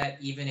looked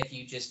at, even if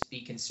you just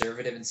be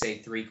conservative and say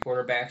 3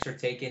 quarterbacks are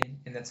taken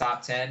in the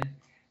top 10,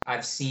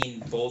 I've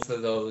seen both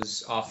of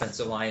those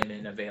offensive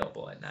linemen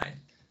available at 9.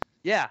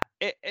 Yeah,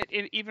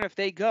 even if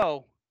they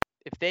go,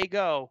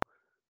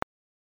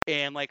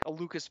 and like a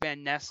Lucas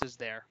Van Ness is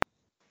there,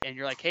 and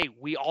you're like, hey,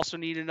 we also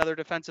need another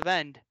defensive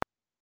end,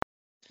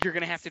 you're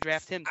gonna have to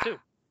draft him too.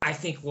 I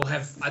think we'll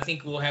have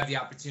the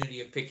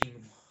opportunity of picking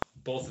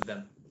both of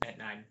them at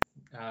 9,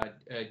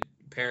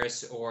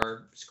 Paris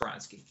or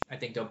Skoronski. I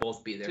think they'll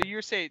both be there. So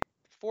you're saying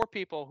 4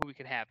 people who we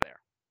can have there,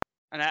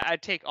 and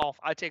I'd take all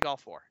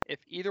 4 if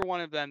either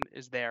one of them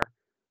is there.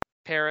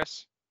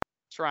 Paris,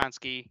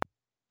 Skoronski,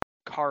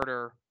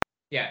 Carter.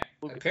 Yeah,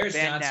 Paris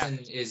Johnson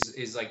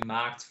is like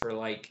mocked for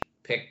like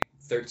pick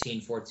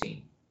 13,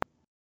 14.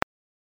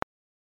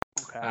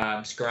 Okay.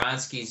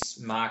 Skoronski's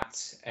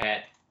mocked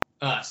at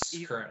us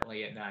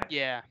currently at 9.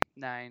 Yeah,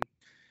 9.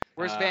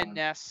 Where's Van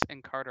Ness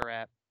and Carter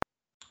at?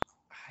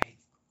 I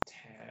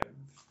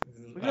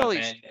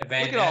have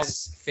Van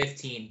Ness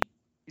 15.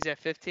 He's at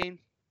 15.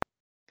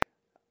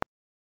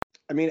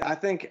 I mean, I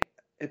think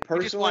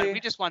personally, we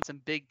just want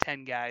some Big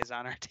Ten guys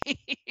on our team.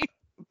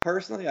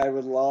 Personally, I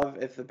would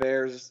love if the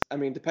Bears. I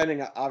mean,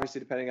 depending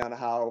on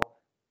how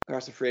the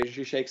rest of free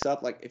agency shakes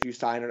up. Like if you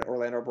sign an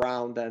Orlando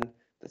Brown, then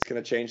that's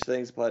going to change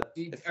things. But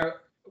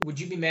would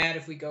you be mad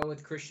if we go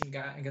with Christian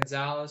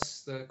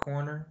Gonzalez, the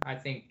corner? I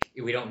think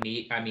we don't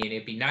need. I mean,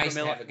 it'd be nice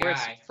to have a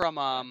guy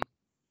from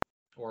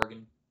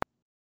Oregon.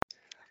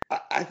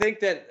 I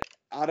think that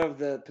out of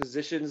the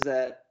positions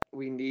that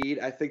we need,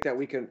 I think that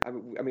we can. I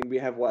mean, we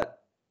have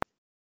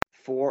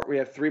 4? We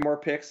have 3 more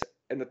picks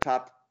in the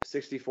top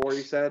 64.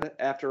 You said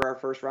after our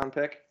first round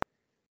pick.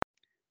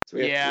 So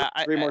we have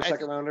 3 more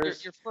second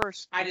rounders. Your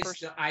first.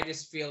 I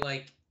just feel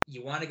like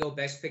you want to go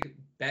best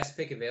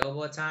pick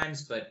available at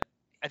times, but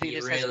I think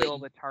this has to be a little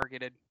bit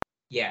targeted.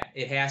 Yeah,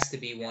 it has to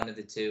be one of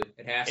the two.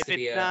 It has to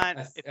be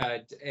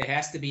it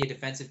has to be a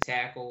defensive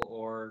tackle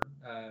or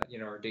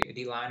or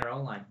D line or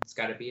O line. It's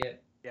got to be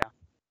it. Yeah.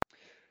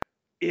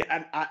 Yeah,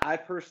 and I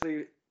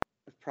personally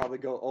would probably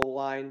go O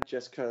line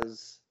just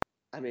because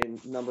I mean,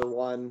 number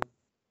one,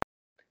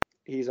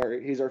 he's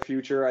our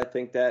future. I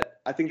think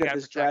that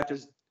this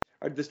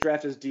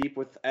draft is deep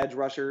with edge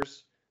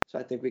rushers. So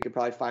I think we could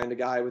probably find a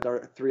guy with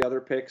our 3 other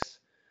picks.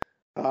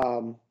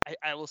 I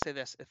will say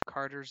this: if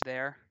Carter's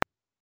there,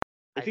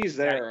 he's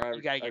there,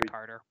 you gotta get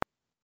Carter.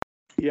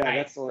 Yeah,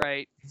 that's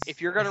right. If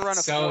you're gonna run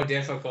a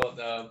difficult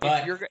though.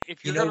 But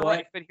if you're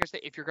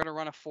gonna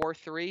run a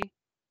 4-3,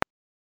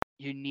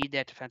 you need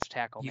that defensive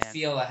tackle. You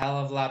feel a hell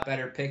of a lot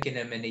better picking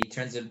him, and he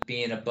turns out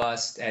being a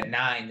bust at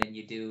 9 than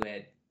you do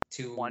at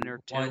 1,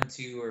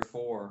 2, or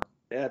 4.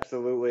 Yeah,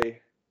 absolutely.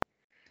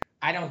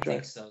 I don't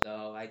think so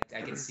though. I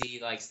can see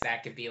like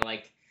that could be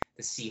like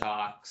the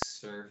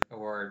Seahawks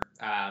or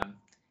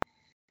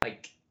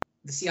like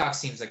the Seahawks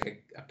seems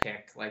like a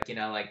pick. Like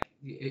like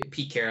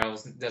Pete Carroll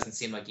doesn't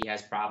seem like he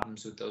has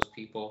problems with those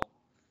people.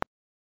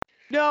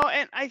 No,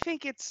 and I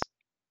think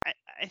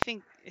I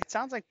think it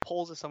sounds like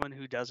Poles is someone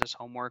who does his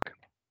homework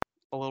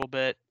a little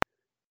bit.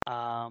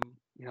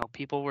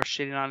 People were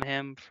shitting on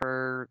him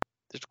for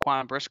the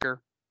Jaquan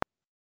Brisker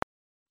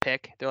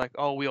pick. They're like,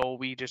 oh,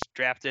 we just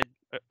drafted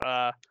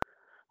a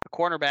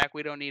cornerback.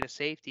 We don't need a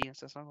safety. And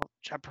so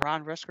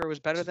Jaquan Brisker was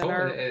better than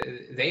our.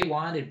 They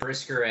wanted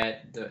Brisker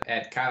at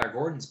Kyler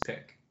Gordon's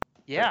pick.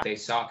 Yeah. But they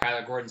saw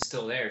Kyler Gordon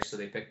still there, so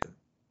they picked him.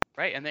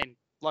 Right, and then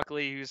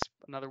luckily he was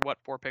another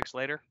 4 picks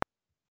later.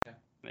 Yeah.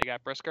 They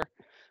got Brisker.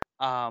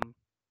 I'm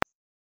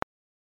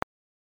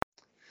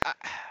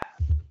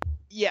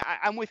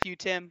with you,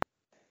 Tim.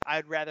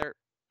 I'd rather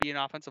be an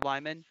offensive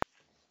lineman.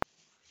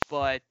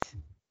 But,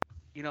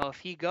 if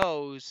he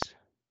goes,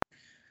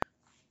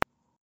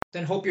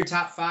 then hope your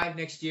top 5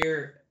 next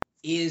year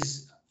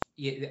is.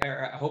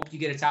 Or I hope you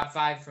get a top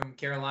 5 from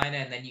Carolina,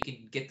 and then you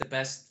can get the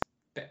best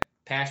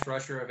pass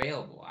rusher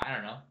available. I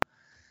don't know,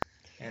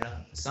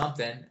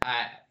 something.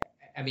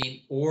 I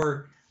mean,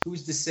 or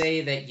who's to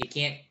say that you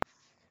can't,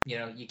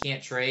 you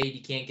can't trade,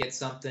 you can't get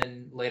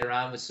something later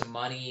on with some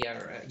money,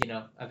 or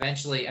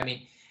eventually. I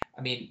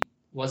mean,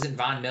 wasn't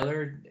Von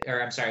Miller,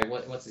 or I'm sorry,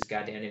 what's his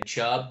goddamn name,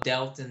 Chubb,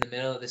 dealt in the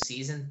middle of the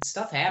season?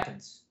 Stuff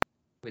happens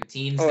with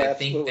teams that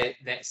absolutely. think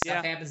that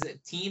stuff happens.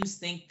 That teams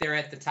think they're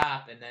at the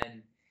top, and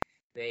then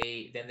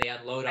they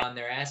unload on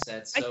their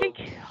assets. So I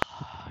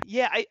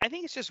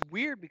think it's just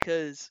weird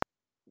because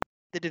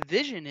the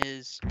division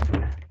is.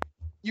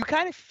 You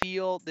kind of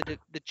feel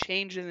the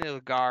change in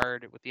the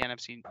guard with the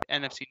NFC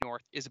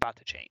North is about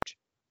to change,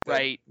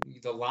 right?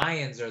 The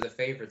Lions are the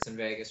favorites in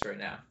Vegas right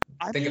now.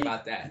 Think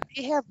about that.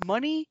 They have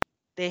money.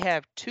 They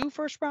have 2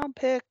 first-round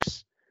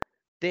picks.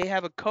 They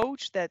have a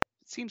coach that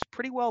seems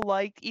pretty well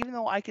liked, even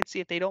though I can see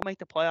if they don't make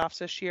the playoffs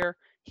this year,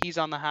 he's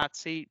on the hot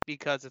seat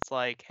because it's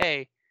like,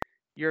 hey,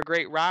 you're a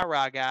great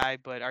rah-rah guy,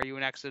 but are you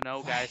an X and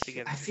O guy?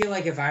 I feel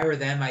like if I were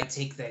them, I'd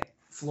take that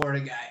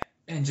Florida guy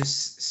and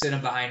just sit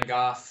him behind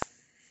Goff.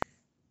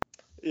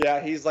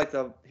 Yeah, he's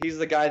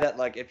the guy that,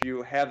 like, if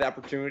you have the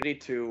opportunity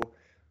to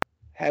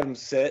have him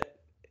sit,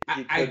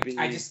 he could be.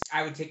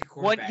 I would take a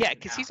quarterback.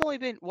 Because he's only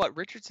been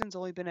Richardson's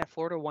only been at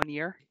Florida 1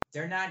 year.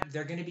 They're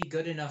going to be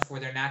good enough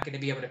where they're not going to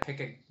be able to pick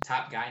a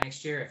top guy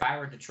next year. If I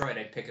were Detroit,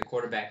 I'd pick a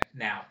quarterback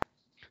now.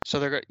 So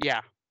they're good,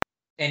 yeah.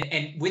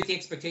 And with the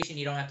expectation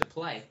you don't have to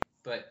play,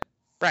 but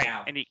right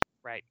now.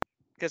 Right.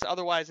 Because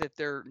otherwise, if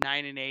they're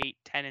 9-8,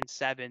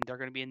 10-7, they're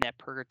going to be in that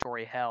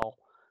purgatory hell.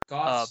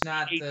 Goff's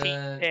not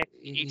 18th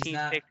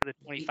pick for the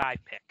 25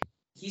 pick.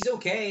 He's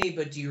okay,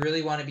 but do you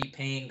really want to be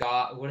paying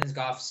Goff? What is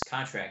Goff's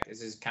contract?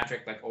 Is his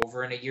contract like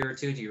over in a year or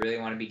two? Do you really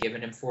want to be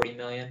giving him $40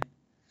 million?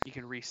 You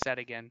can reset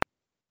again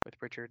with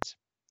Richards.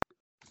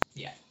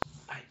 Yeah,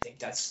 I think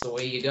that's the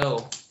way you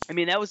go. I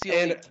mean, that was the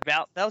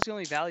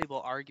only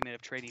valuable argument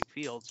of trading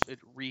Fields. It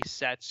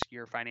resets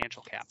your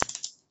financial cap.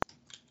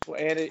 Well,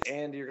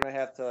 and you're gonna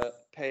have to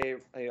pay,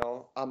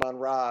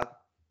 Amon-Ra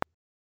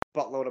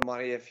buttload of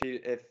money if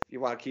you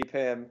want to keep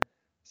him.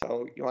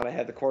 So you want to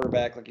have the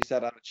quarterback, like you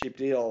said, on a cheap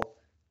deal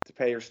to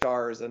pay your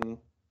stars, and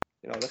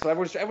that's what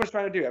everyone's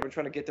trying to do. Everyone's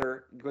trying to get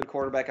their good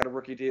quarterback on a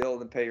rookie deal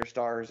and then pay your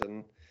stars.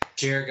 And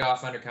Jared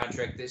Goff under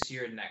contract this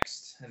year and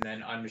next, and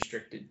then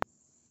unrestricted.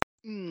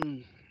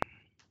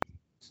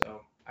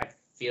 So I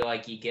feel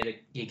like you get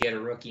a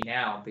rookie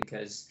now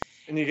because.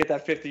 And you get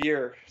that 5th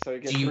year. So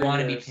do you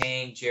want to be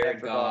paying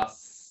Jared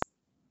Goff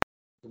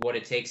what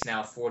it takes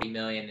now, $40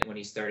 million when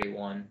he's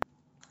 31?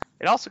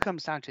 It also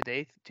comes down to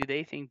do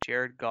they think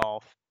Jared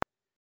Goff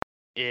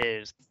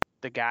is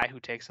the guy who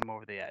takes them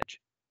over the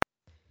edge?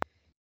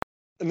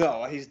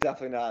 No, he's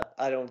definitely not.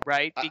 I don't.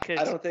 Right? Because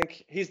I don't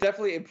think he's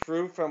definitely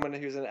improved from when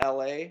he was in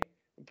LA,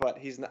 but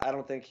he's not, I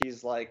don't think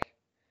he's like.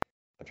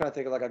 I'm trying to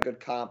think of like a good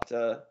comp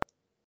to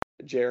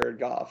Jared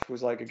Goff,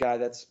 who's like a guy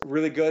that's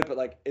really good, but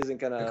like isn't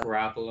gonna.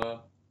 Garoppolo.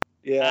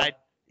 Yeah.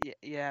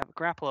 Yeah,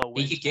 Garoppolo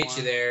wins. He could get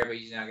you there, but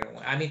he's not gonna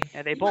win. I mean,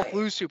 they both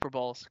lose Super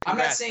Bowls.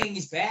 Congrats. I'm not saying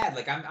he's bad.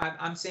 Like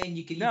I'm saying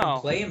you could even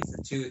play him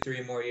for 2 or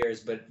 3 more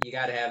years, but you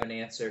got to have an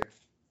answer.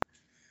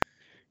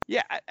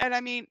 Yeah, and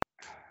I mean,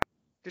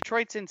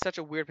 Detroit's in such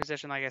a weird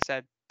position. Like I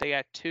said, they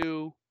got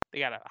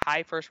a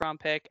high first-round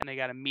pick and they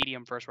got a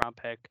medium first-round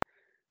pick.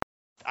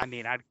 I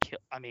mean,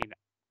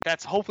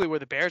 that's hopefully where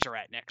the Bears are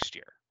at next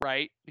year,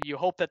 right? You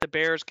hope that the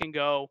Bears can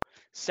go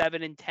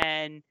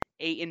 7-10,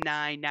 8-9,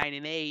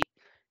 9-8.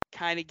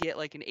 Kind of get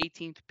like an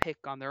 18th pick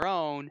on their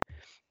own,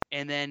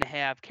 and then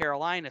have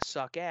Carolina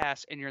suck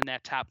ass, and you're in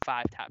that top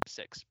 5, top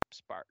 6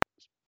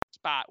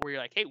 spot where you're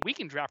like, hey, we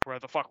can draft wherever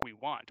the fuck we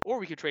want, or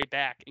we could trade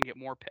back and get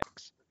more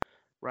picks,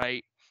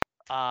 right?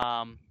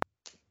 I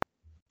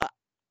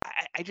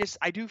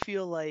do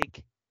feel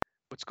like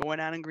what's going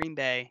on in Green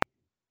Bay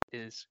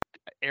is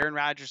Aaron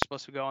Rodgers is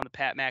supposed to go on the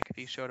Pat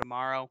McAfee show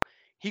tomorrow.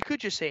 He could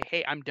just say,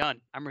 hey, I'm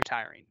done. I'm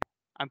retiring.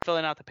 I'm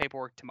filling out the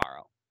paperwork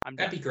tomorrow.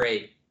 That'd be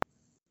great.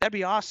 That'd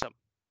be awesome.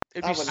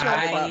 It'd be so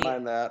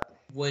fun.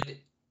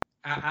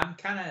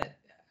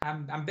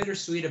 I'm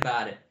bittersweet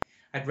about it.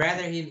 I'd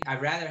rather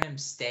him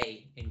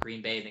stay in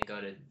Green Bay than go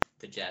to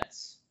the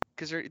Jets.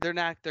 Because they're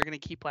going to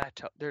keep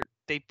plateau.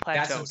 They plateau.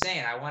 That's what I'm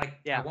saying. I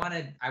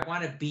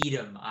want to beat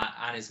him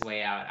on his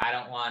way out. I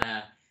don't want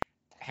to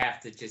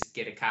have to just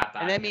get a cop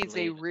out. And that means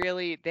they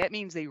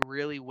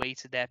really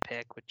wasted that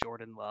pick with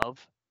Jordan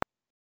Love.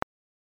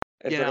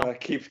 If they're gonna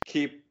keep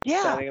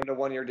signing him to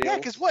 1-year deals. Yeah,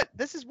 because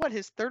this is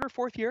his 3rd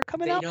or 4th year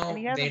coming up, and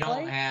he hasn't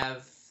played?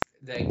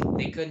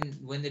 They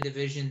couldn't win the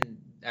division.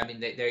 I mean,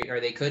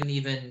 they couldn't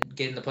even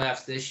get in the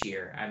playoffs this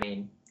year. I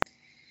mean,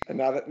 and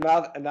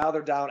now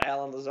they're down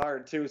Alan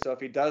Lazard too. So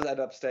if he does end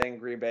up staying in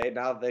Green Bay,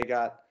 now they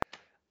got,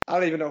 I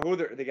don't even know who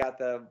they got.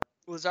 The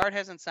Lazard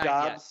hasn't signed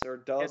Dobbs yet. Or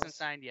Doves. He hasn't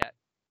signed yet.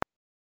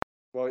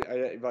 Well,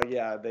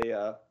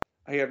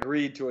 he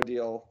agreed to a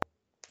deal.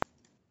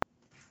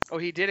 Oh,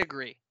 he did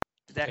agree.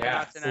 Did that come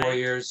out tonight? 4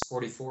 years,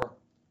 44.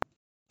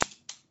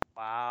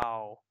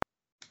 Wow.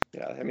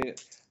 Yeah, I mean,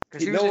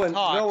 Because he was in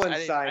talks. no one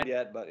signed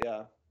yet, but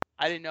yeah.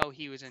 I didn't know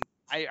he was in.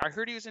 I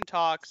heard he was in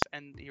talks,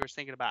 and he was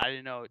thinking about. I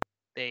didn't know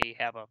they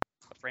have a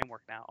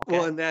framework now. Okay.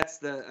 Well, and that's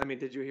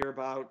did you hear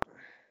about?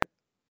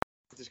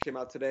 It just came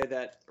out today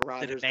that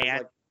Rodgers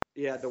has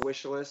the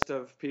wish list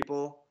of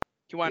people.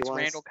 He wants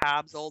Randall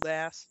Cobb's old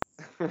ass.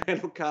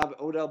 Randall Cobb,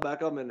 Odell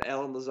Beckham, and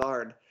Alan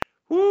Lazard.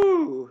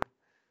 Woo!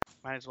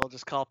 Might as well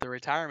just call it the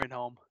retirement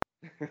home.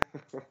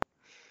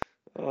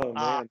 Oh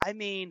man. I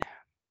mean,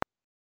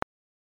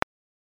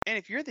 and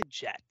if you're the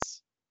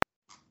Jets,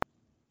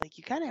 like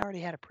you kind of already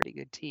had a pretty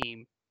good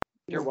team.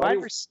 Your wide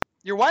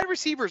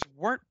receivers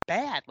weren't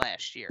bad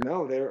last year.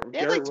 No, they had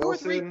Garrett like 2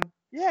 Wilson. or 3.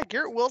 Yeah,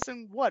 Garrett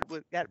Wilson. What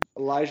got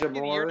Elijah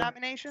Moore year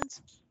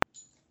nominations?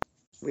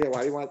 Yeah,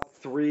 why do you want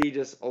 3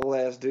 just old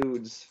ass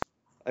dudes?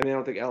 I mean, I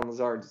don't think Alan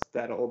Lazard's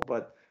that old,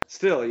 but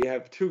still, you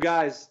have 2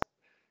 guys,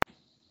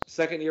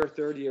 second year,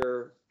 third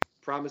year,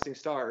 promising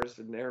stars,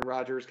 and Aaron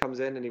Rodgers comes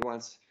in and he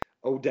wants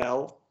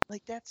Odell.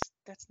 Like that's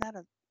not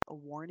a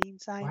warning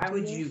sign. Why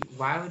would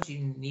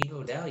you need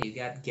Odell? You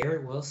got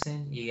Garrett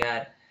Wilson. You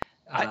got.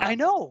 I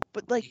know,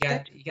 but like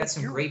you got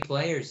some great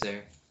players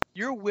there.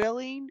 You're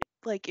willing,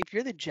 like if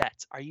you're the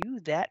Jets, are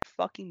you that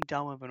fucking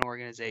dumb of an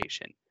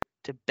organization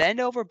to bend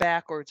over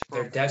backwards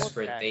for? They're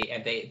desperate.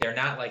 They're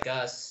not like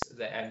us,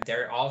 and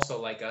they're also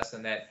like us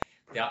in that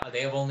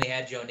they have only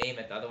had Joe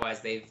Namath. Otherwise,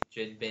 they've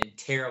been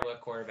terrible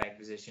at quarterback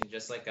position,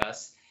 just like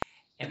us.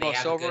 And the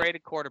most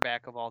overrated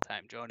quarterback of all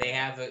time, Joe Namath. They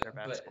have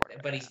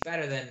but he's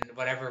better than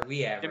whatever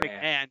we ever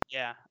had.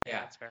 Yeah,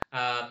 that's fair.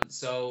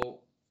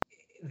 So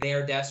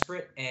they're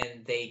desperate,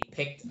 and they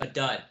picked a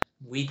dud.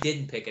 We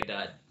didn't pick a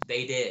dud.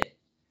 They did.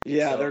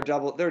 Yeah, so,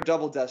 they're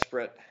double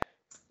desperate.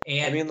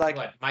 And I mean, like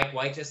what? Mike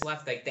White just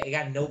left. Like they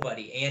got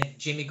nobody. And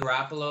Jimmy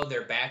Garoppolo,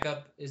 their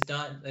backup, is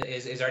done.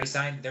 Is already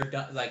signed. They're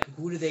done. Like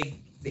who do they?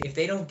 If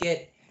they don't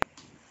get,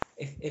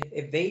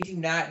 if they do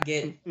not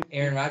get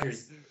Aaron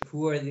Rodgers,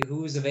 who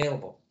is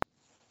available?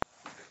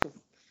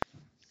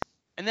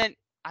 And then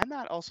I'm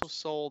not also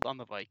sold on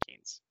the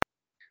Vikings.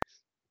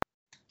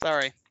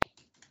 Sorry,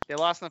 they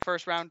lost in the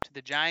first round to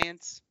the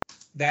Giants.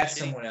 That's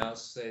someone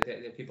else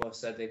that people have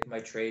said they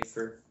might trade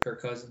for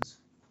Kirk Cousins.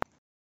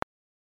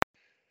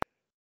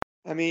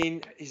 I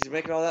mean, he's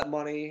making all that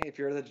money. If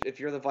you're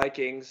the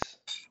Vikings,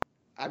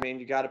 I mean,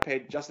 you got to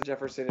pay. Justin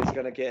Jefferson is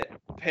going to get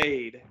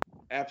paid,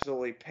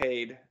 absolutely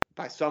paid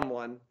by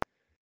someone.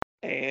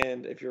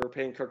 And if you're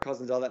paying Kirk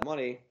Cousins all that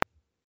money,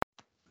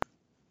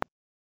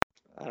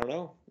 I don't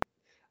know.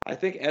 I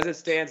think as it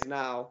stands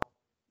now,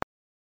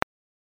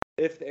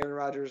 if the Aaron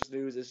Rodgers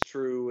news is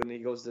true and he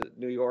goes to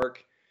New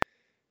York,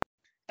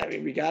 I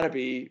mean,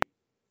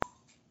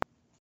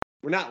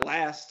 we're not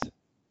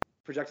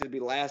projected to be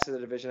last in the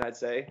division, I'd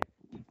say.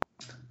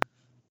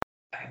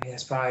 I mean,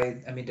 that's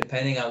probably,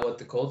 depending on what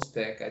the Colts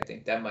pick, I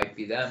think that might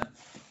be them.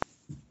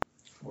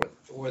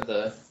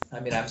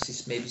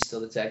 Obviously maybe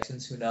still the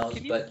Texans, who knows,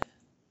 but.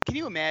 Can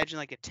you imagine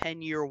like a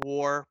 10-year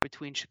war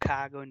between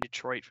Chicago and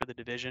Detroit for the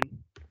division?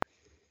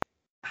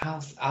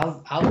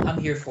 I'm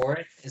here for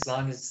it as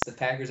long as the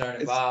Packers aren't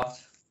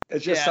involved.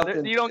 It's just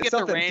something. You don't get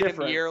the random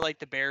different. year like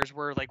the Bears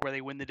were, like where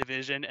they win the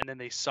division and then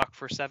they suck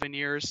for 7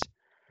 years.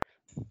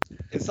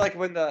 It's like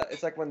when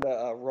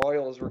the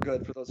Royals were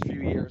good for those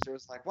few years. It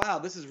was like, wow,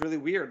 this is really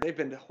weird. They've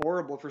been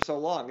horrible for so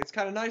long. It's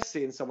kind of nice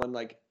seeing someone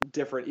like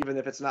different, even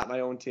if it's not my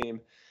own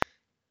team.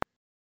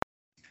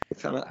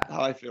 That's kind of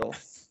how I feel.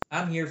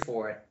 I'm here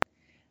for it.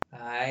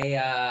 But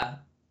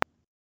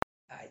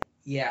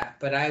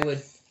I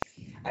would.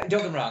 Don't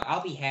get me wrong.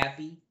 I'll be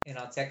happy and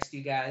I'll text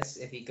you guys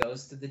if he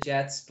goes to the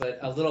Jets. But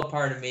a little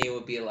part of me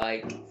would be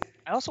like.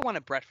 I also want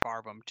to Brett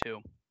Favre him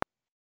too,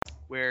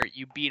 where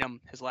you beat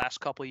him his last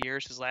couple of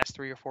years, his last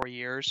 3 or 4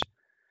 years.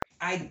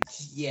 I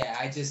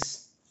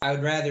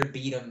would rather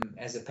beat him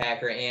as a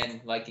Packer and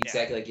like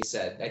you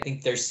said. I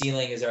think their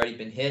ceiling has already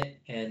been hit,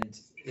 and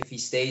if he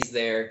stays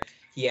there,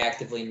 he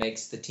actively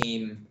makes the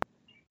team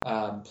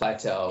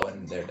plateau,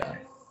 and they're done.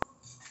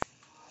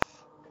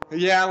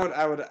 Yeah,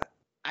 I would.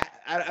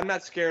 I'm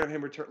not scared of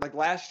him return. Like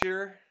last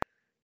year,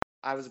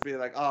 I was being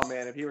like, oh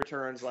man, if he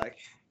returns, like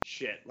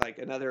shit, like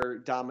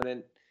another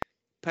dominant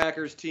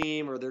Packers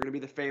team, or they're gonna be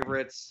the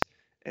favorites,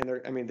 and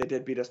they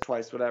did beat us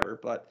twice, whatever.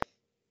 But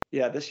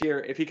yeah, this year,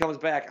 if he comes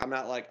back, I'm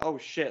not like, oh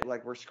shit,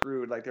 like we're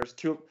screwed. Like there's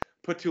two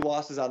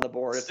losses on the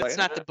board. It's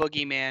not the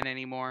boogeyman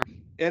anymore.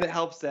 And it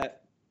helps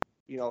that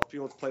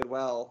Fields played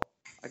well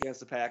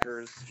against the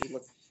Packers.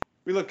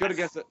 We look good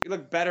against we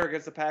look better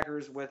against the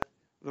Packers with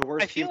the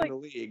worst team in the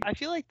league. I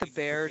feel like the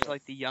Bears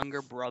like the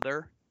younger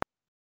brother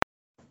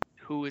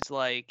who is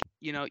like,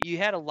 you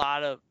had a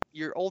lot of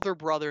your older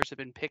brothers have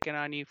been picking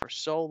on you for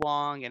so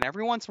long, and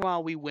every once in a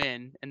while we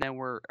win, and then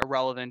we're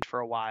irrelevant for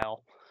a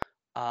while.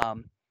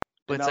 But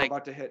it's like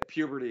about to hit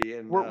puberty,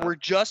 and we're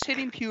just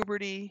hitting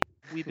puberty.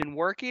 We've been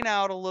working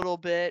out a little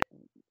bit.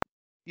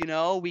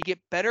 We get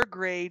better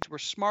grades. We're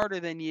smarter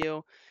than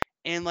you,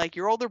 and like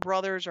your older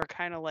brothers are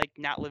kind of like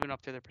not living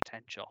up to their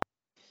potential.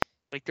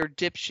 Like they're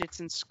dipshits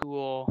in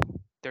school.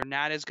 They're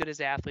not as good as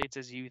athletes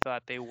as you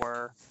thought they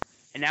were.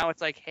 And now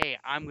it's like, hey,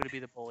 I'm going to be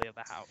the bully of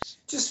the house.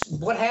 Just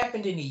what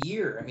happened in a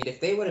year? I mean, if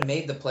they would have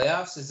made the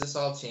playoffs, does this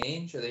all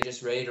change? Are they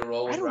just ready to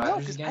roll with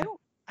Rodgers again?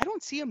 I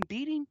don't see them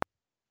beating.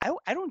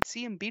 I don't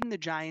see them beating the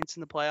Giants in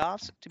the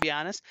playoffs. To be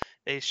honest,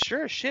 they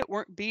sure as shit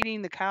weren't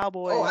beating the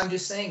Cowboys. Oh, I'm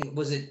just saying,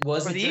 was it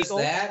just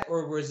Eagles. that,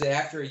 or was it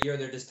after a year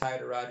they're just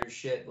tired of Rodgers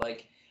shit?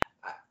 Like,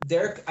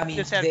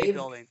 this had to be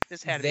building.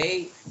 This had to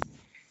be.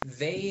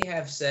 They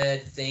have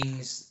said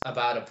things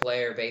about a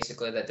player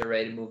basically that they're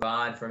ready to move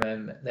on from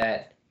him.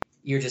 That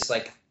you're just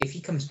like, if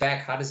he comes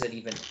back, how does it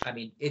even? I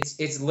mean,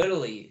 it's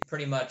literally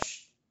pretty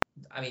much.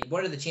 I mean,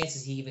 what are the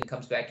chances he even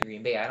comes back to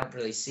Green Bay? I don't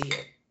really see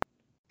it.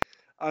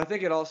 I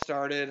think it all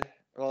started,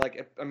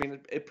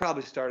 it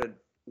probably started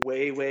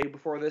way, way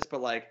before this,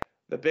 but, like,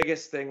 the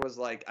biggest thing was,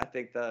 like, I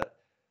think the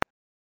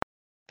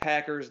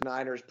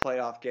Packers-Niners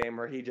playoff game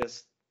where he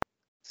just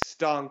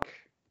stunk.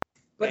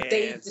 But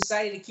they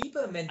decided to keep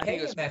him and pay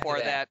him after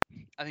that.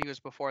 I think it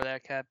was before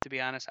that, Kev, to be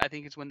honest. I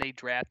think it's when they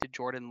drafted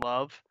Jordan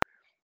Love,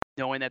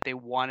 knowing that they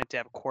wanted to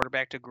have a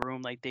quarterback to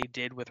groom like they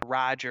did with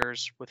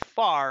Rodgers, with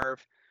Favre.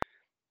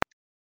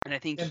 And I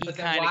think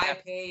why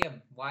pay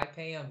him? Why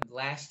pay him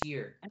last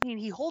year? I mean,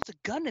 he holds a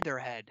gun to their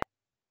head.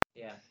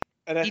 Yeah.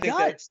 And I think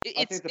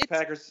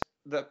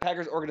the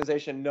Packers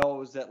organization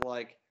knows that,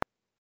 like,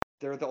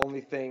 they're the only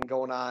thing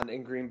going on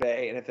in Green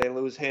Bay, and if they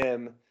lose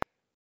him,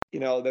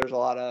 there's a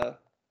lot of.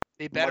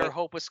 They better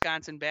hope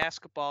Wisconsin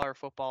basketball or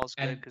football is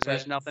good because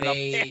there's nothing up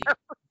there.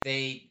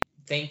 They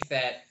think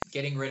that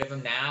getting rid of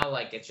him now,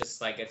 it's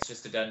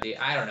just a done deal.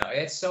 I don't know.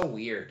 It's so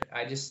weird.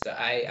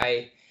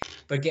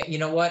 But you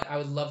know what? I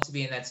would love to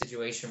be in that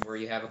situation where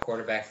you have a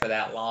quarterback for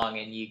that long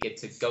and you get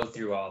to go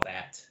through all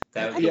that.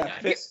 That would be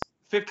nice.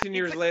 15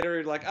 years later,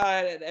 you're like,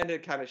 it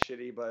ended kind of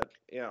shitty, but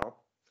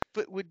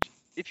But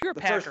if you're a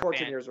the Packer first 14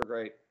 fan, years were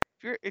great.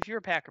 If you're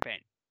a Packer fan,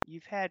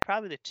 you've had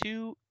probably the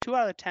two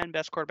out of the 10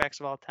 best quarterbacks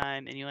of all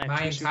time, and you have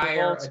my two Super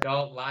entire Bowls.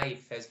 adult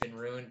life has been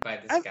ruined by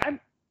this guy.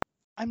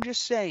 I'm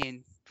just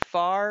saying,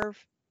 Favre.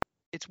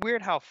 It's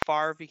weird how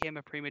Favre became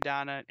a prima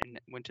donna and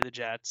went to the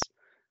Jets.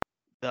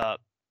 The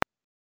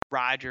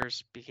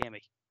Rodgers became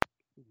a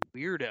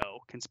weirdo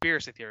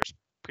conspiracy theorist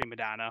prima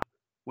donna,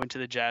 went to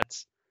the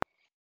Jets.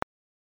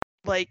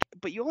 But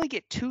you only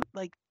get two.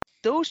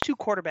 Those two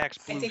quarterbacks.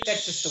 I think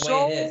that's just the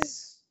way it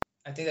is.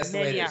 I think that's the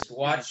way it is.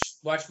 Watch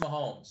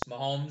Mahomes.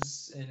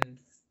 Mahomes in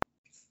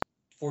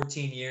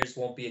 14 years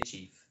won't be a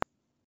Chief.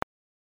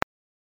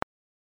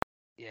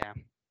 Yeah.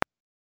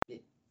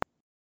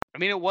 I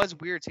mean, it was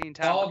weird seeing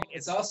Tom.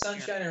 It's all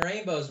sunshine and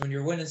rainbows when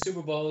you're winning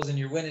Super Bowls and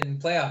you're winning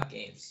playoff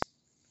games.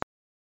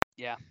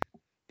 Yeah.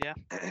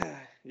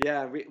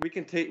 Yeah, we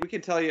can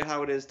tell you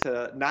how it is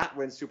to not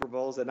win Super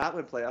Bowls and not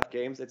win playoff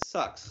games. It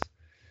sucks.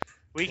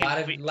 We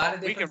can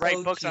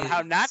write books on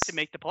how not to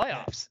make the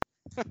playoffs.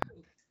 A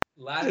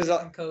lot of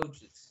different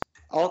coaches.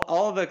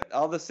 All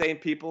the same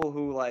people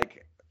who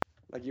like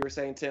you were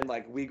saying, Tim,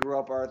 we grew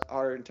up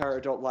our entire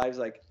adult lives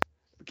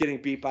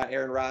getting beat by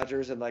Aaron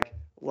Rodgers and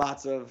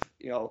lots of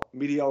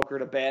mediocre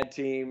to bad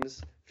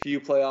teams,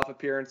 few playoff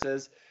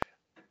appearances.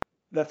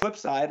 The flip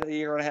side,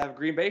 you're going to have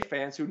Green Bay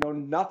fans who know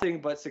nothing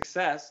but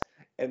success,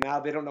 and now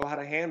they don't know how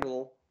to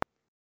handle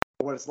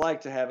what it's like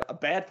to have a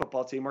bad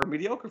football team or a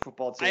mediocre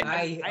football team.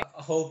 I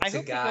hope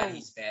to God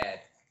he's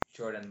bad,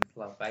 Jordan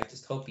Love. I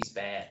just hope he's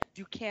bad.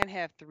 You can't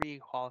have 3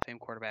 Hall of Fame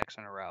quarterbacks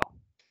in a row.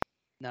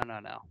 No.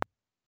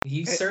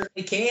 You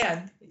certainly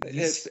can.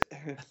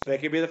 They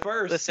could be the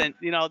first. Listen,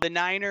 the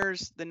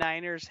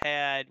Niners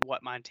had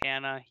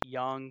Montana,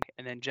 Young,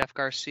 and then Jeff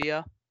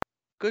Garcia.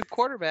 Good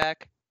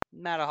quarterback,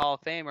 not a Hall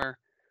of Famer.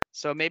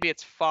 So maybe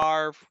it's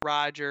Favre,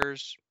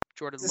 Rodgers,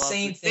 Jordan Love. It's the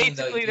same thing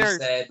though you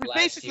said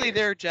last year.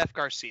 They're Jeff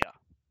Garcia.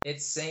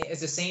 It's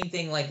the same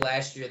thing like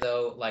last year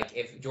though.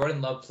 If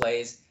Jordan Love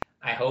plays,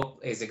 I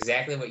hope is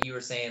exactly what you were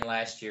saying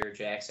last year,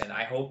 Jackson.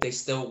 I hope they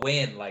still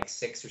win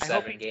 6 or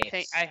 7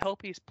 games. I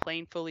hope he's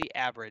painfully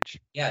average.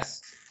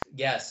 Yes,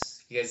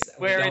 because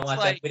we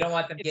don't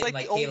want them getting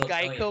the old Caleb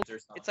Geico. Williams or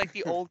something. It's like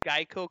the old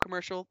Geico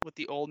commercial with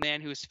the old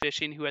man who was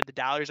fishing, who had the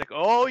dollar. He's like,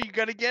 "Oh, you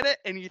gotta get it,"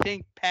 and you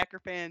think Packer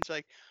fans are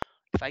like,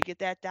 "If I get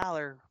that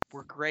dollar,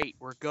 we're great,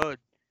 we're good,"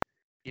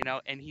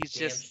 And he's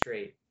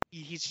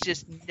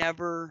just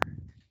never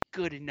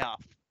good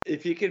enough.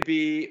 If he could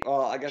be,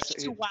 I guess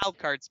it's a wild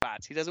card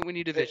spots. He doesn't win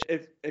you division.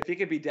 If he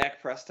could be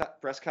Dak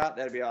Prescott,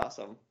 that'd be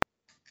awesome.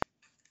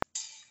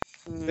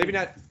 Maybe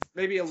not.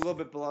 Maybe a little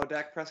bit below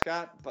Dak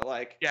Prescott, but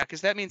yeah,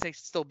 because that means they're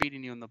still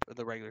beating you in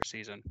the regular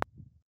season.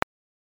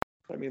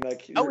 I mean,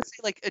 I would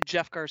say a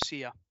Jeff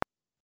Garcia,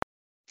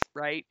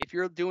 right? If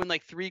you're doing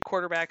 3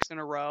 quarterbacks in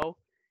a row,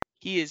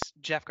 he is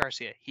Jeff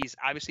Garcia. He's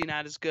obviously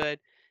not as good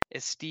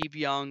as Steve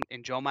Young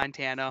and Joe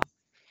Montana,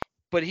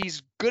 but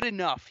he's good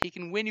enough. He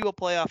can win you a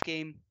playoff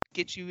game,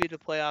 get you into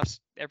playoffs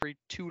every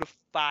 2 to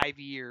 5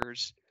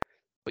 years,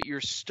 but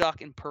you're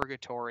stuck in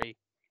purgatory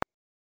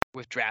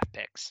with draft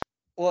picks.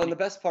 Well, and the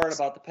best part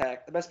about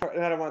and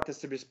I don't want this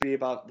to just be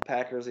about the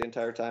Packers the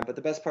entire time, but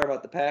the best part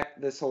about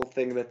this whole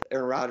thing with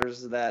Aaron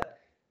Rodgers is that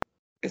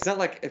It's not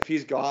like if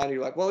he's gone,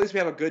 you're like, well, at least we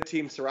have a good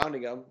team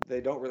surrounding him. They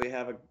don't really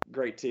have a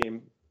great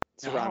team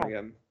surrounding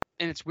him.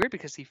 And it's weird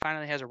because he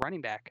finally has a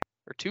running back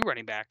or two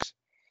running backs.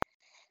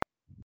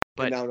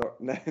 But And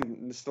now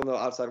still no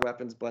outside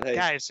weapons. But hey,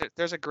 guys,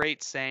 there's a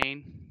great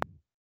saying: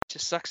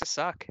 "Just sucks to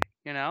suck,"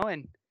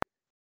 and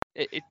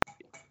it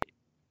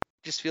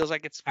just feels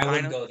like it's. I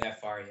wouldn't go that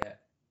far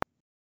yet.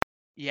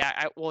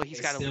 Yeah,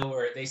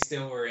 They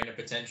still were in a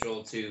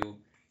potential to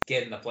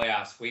get in the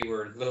playoffs. We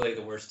were literally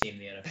the worst team in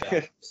the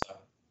NFL. So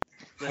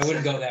I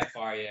wouldn't go that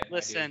far yet.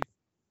 Listen,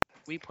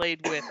 we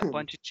played with a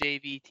bunch of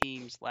JV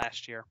teams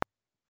last year.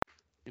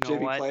 You know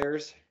JV what?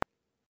 players.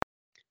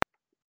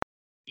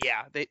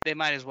 Yeah, they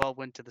might as well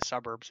went to the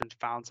suburbs and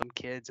found some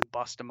kids and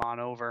bust them on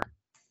over.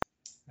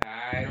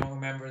 I don't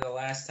remember the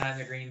last time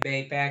the Green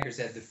Bay Packers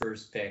had the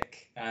first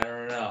pick. I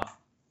don't know.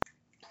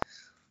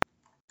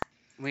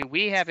 I mean,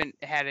 we haven't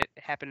had it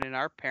happen in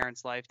our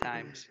parents'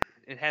 lifetimes.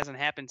 It hasn't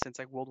happened since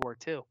like World War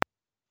II.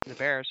 The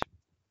Bears.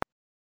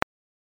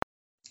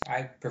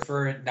 I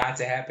prefer it not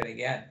to happen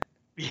again.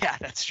 Yeah,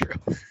 that's true.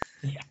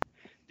 Yeah,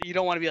 you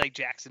don't want to be like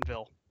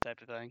Jacksonville type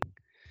of thing.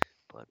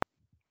 But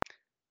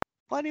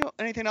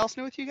anything else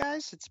new with you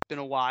guys? It's been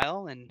a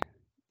while, and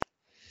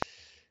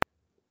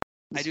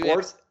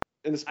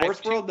In the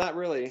sports world, not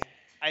really.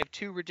 I have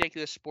two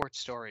ridiculous sports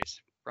stories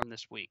from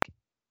this week.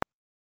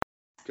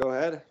 Go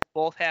ahead.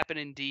 Both happen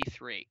in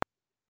D3,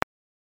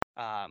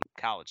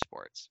 college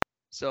sports.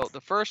 So the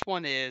first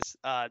one is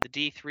the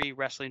D3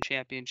 Wrestling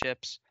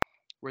Championships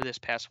were this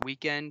past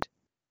weekend,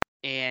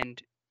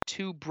 and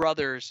two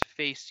brothers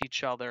faced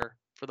each other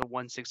for the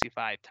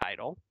 165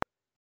 title.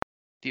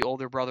 The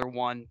older brother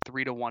won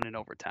 3-1 in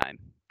overtime.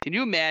 Can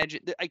you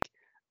imagine?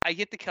 I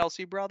get the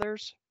Kelsey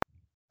brothers,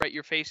 right?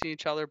 You're facing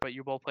each other, but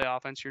you both play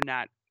offense. You're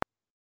not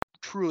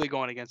truly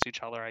going against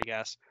each other, I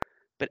guess.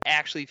 But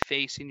actually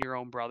facing your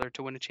own brother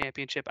to win a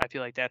championship, I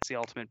feel like that's the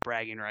ultimate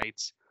bragging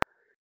rights.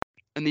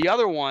 And the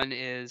other one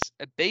is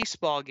a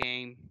baseball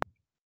game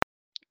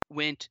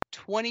went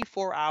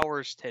 24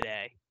 hours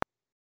today.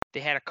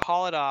 They had to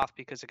call it off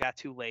because it got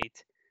too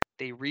late.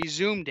 They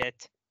resumed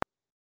it,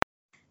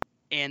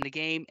 and the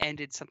game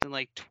ended something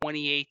like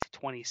 28-27.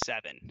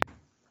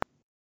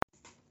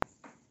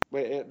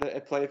 Wait,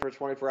 it played for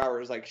 24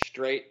 hours, like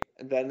straight,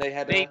 and then they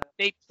had to...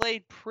 They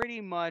played pretty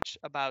much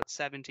about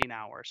 17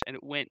 hours, and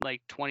it went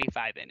like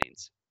 25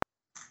 innings.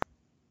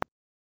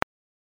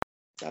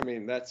 I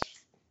mean, that's...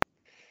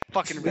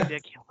 fucking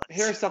ridiculous.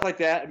 Hearing stuff like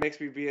that, it makes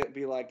me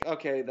be like,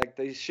 okay, like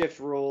these shift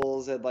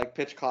rules and like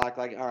pitch clock,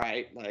 like, all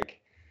right,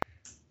 like,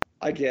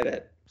 I get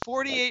it.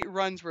 48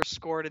 runs were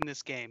scored in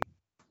this game.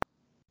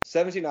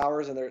 17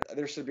 hours, and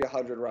there should be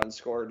 100 runs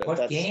scored.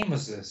 What game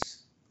was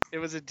this? It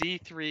was a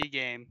D3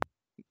 game.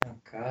 Oh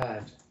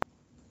God.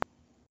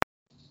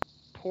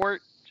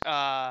 Port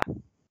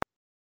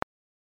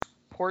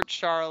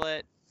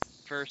Charlotte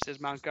versus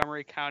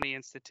Montgomery County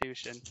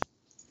Institution.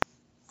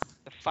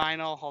 The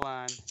final, hold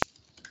on.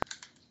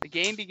 The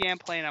game began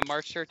playing on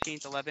March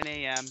 13th, 11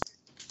 a.m.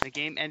 The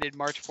game ended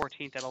March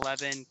 14th at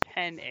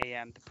 11:10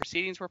 a.m. The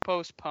proceedings were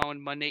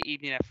postponed Monday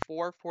evening at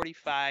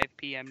 4:45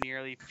 p.m.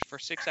 nearly for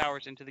 6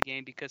 hours into the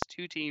game because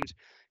two teams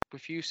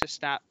refused to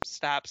stop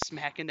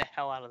smacking the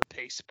hell out of the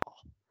baseball.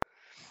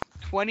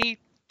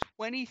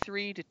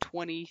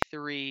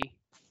 23-23.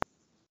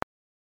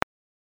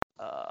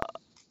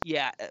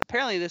 Yeah,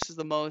 apparently this is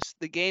the most.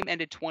 The game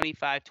ended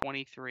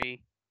 25-23.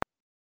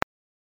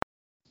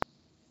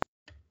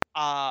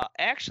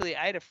 Actually,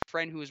 I had a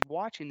friend who was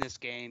watching this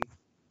game.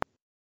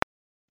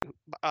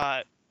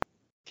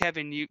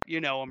 Kevin, you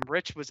know him.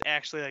 Rich was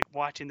actually like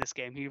watching this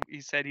game. He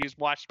said he was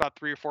watched about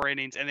 3 or 4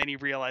 innings, and then he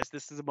realized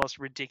this is the most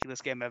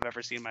ridiculous game I've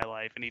ever seen in my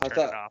life, and he turned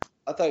it off.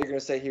 I thought you were gonna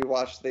say he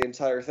watched the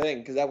entire thing,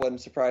 because that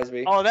wouldn't surprise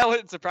me. Oh, that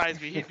wouldn't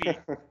surprise me.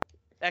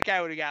 That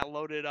guy would have got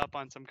loaded up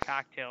on some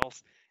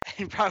cocktails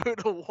and probably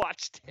would have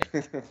watched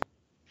it.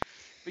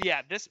 But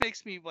yeah, this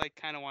makes me like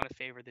kind of want to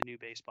favor the new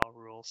baseball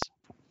rules.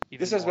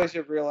 This just makes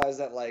you realize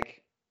that,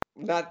 like,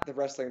 not the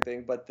wrestling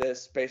thing, but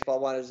this baseball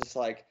one is just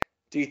like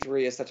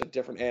D3 is such a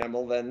different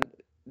animal than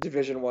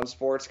Division I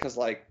sports, because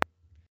like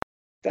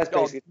that's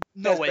basically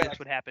no way this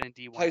would happen in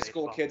D1. High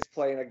school kids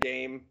playing a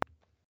game.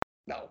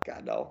 No,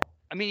 God, no.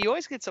 I mean, you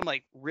always get some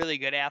like really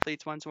good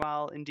athletes once in a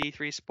while in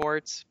D3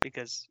 sports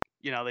because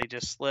they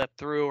just slip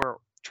through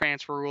or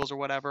transfer rules or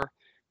whatever.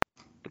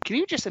 But can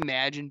you just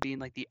imagine being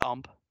like the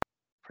ump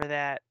for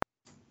that?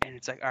 And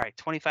it's like, all right,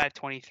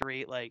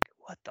 25-23, like,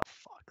 what the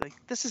fuck? Like,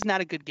 this is not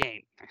a good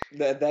game.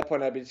 At that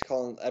point, I'd be just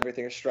calling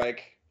everything a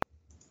strike.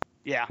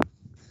 Yeah.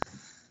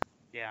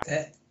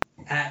 If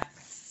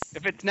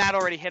it's not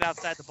already hit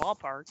outside the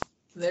ballpark.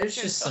 There's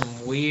just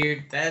some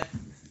weird that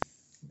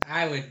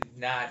I would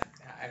not.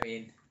 I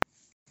mean,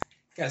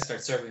 gotta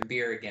start serving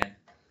beer again.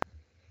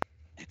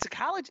 It's a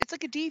college. It's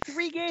like a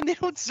D3 game. They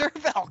don't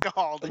serve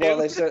alcohol, dude. Well,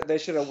 they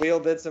should have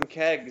wheeled in some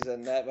kegs,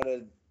 and that would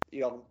have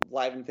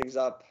livened things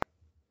up.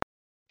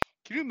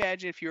 Can you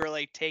imagine if you were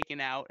like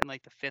taken out in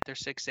like the 5th or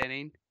 6th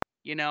inning,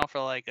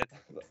 for like a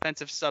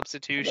defensive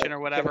substitution or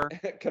whatever.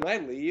 Can I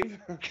leave?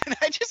 Can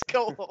I just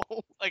go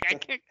home? Like, I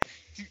can't.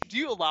 Do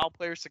you allow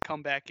players to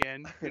come back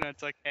in?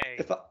 It's like,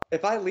 hey.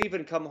 If I leave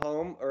and come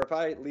home, or if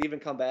I leave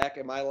and come back,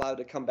 am I allowed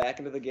to come back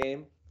into the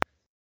game?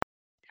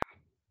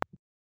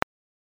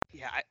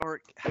 Yeah,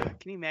 or can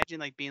you imagine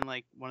like being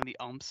like one of the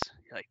umps?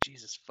 You're like,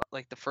 Jesus,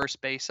 like the first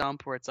base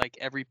ump where it's like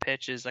every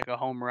pitch is like a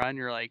home run.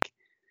 You're like,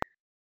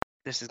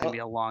 this is gonna be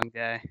a long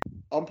day.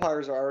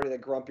 Umpires are already the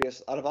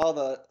grumpiest out of all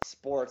the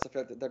sports. I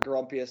feel like the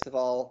grumpiest of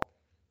all.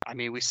 I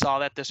mean, we saw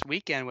that this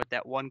weekend with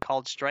that one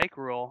called strike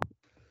rule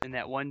in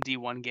that one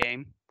D1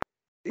 game.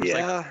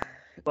 Yeah,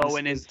 like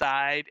blowing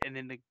inside, and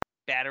then the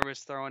batter was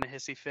throwing a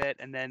hissy fit,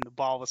 and then the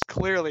ball was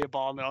clearly a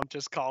ball, and the ump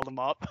just called him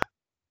up.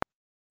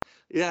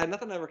 Yeah,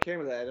 nothing ever came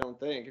of that. I don't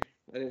think.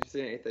 I didn't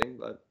see anything,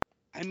 but.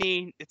 I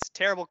mean, it's a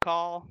terrible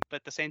call, but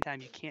at the same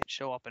time, you can't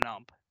show up an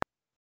ump.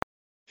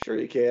 Sure,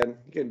 you can.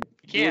 You can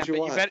do what you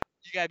want.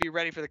 You gotta be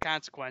ready for the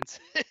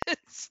consequences.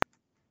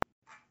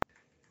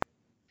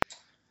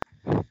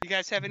 You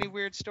guys have any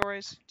weird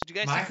stories? Did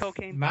you guys see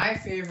cocaine? My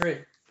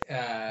favorite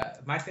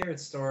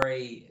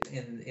story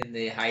in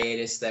the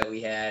hiatus that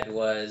we had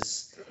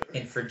was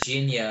in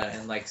Virginia,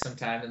 and like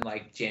sometime in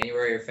like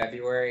January or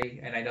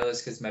February. And I know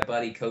this because my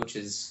buddy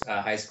coaches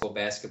high school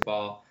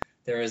basketball.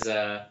 There was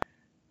a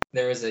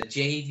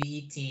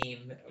JV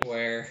team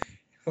where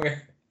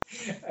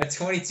a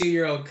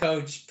 22-year-old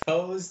coach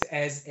posed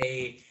as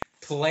a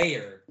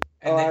player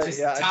and then just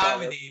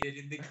dominated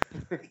in the.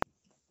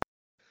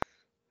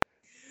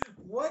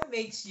 What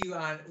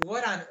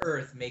on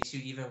earth makes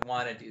you even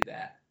want to do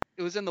that?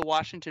 It was in the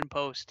Washington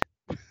Post.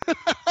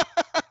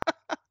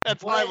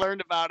 That's how I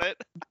learned about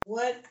it.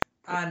 What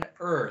on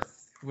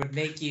earth would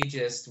make you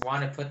just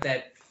want to put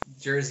that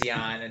jersey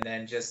on and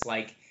then just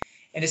like,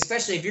 and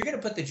especially if you're going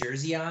to put the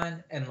jersey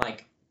on and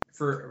like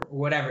for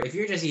whatever, if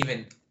you're just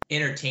even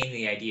entertaining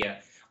the idea,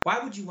 why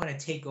would you want to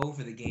take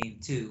over the game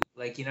too?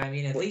 Like, you know what I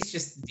mean? At least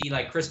just be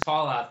like Chris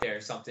Paul out there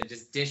or something,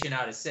 just dishing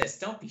out assists.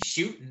 Don't be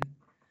shooting.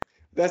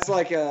 That's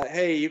like,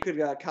 hey, you could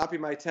copy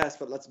my test,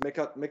 but let's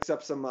mix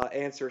up some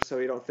answers so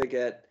you don't think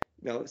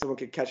someone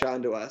could catch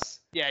on to us.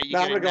 Yeah, you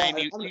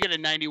get a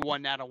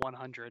 91 out of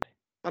 100.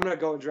 I'm gonna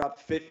go and drop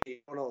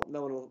 50. No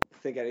one will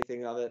think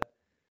anything of it.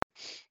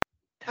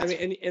 I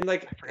mean, and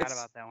like I forgot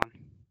about that one.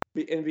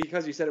 And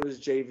because you said it was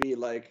JV,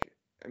 like,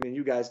 I mean,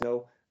 you guys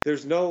know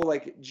there's no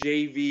like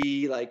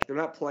JV, like they're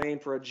not playing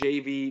for a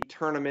JV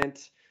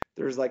tournament.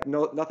 There's like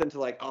nothing to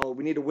like, oh,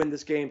 we need to win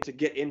this game to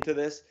get into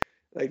this.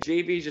 Like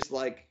JV just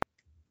like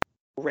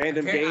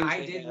random games.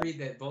 I did read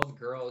that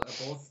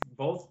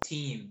both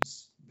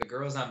teams, the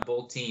girls on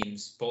both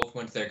teams, both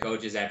went to their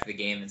coaches after the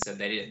game and said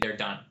they're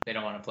done. They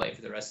don't want to play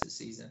for the rest of the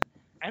season.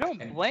 I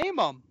don't blame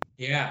them.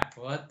 Yeah,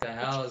 what the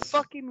hell is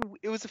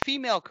It was a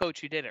female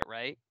coach who did it,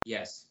 right?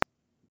 Yes.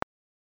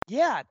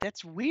 Yeah,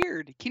 that's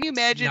weird. Can you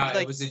imagine? No,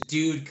 it was a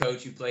dude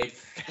coach who played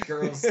for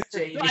girls.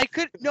 I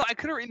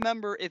couldn't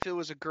remember if it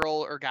was a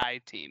girl or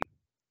guy team.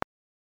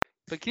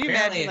 But can you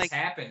Apparently imagine? It's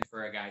happened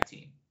for a guy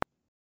team.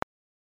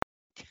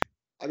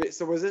 I mean,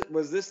 so was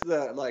this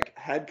the like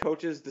head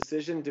coach's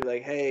decision to be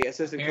like, hey,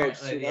 assistant coach?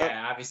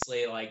 Yeah,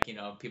 obviously, like, you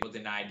know, people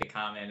denied the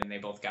comment and they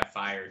both got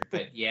fired.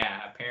 But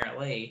yeah,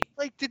 apparently.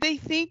 Like, did they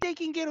think they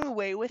can get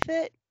away with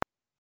it?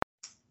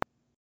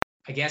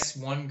 I guess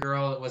one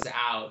girl was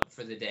out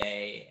for the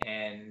day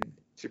and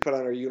she put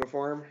on her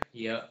uniform.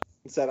 Yep.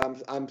 And said,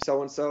 I'm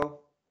so and so.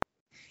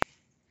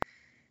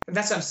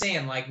 That's what I'm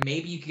saying. Like,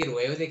 maybe you could get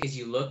away with it because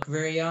you look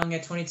very young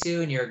at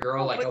 22 and you're a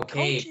girl. Like,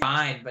 okay,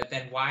 fine. But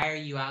then why are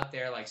you out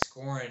there, like,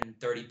 scoring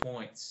 30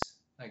 points?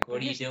 Like,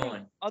 what are you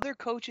doing? Other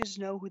coaches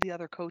know who the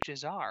other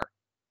coaches are.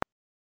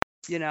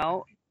 You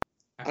know?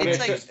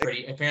 Apparently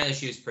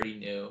she was pretty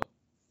new.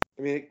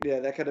 I mean, yeah,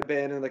 that could have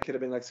been, and that could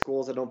have been, like,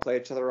 schools that don't play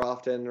each other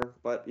often.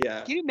 But,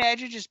 yeah. Can you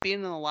imagine just being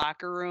in the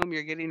locker room,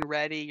 you're getting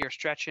ready, you're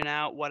stretching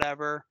out,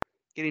 whatever,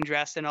 getting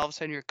dressed, and all of a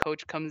sudden your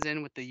coach comes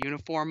in with the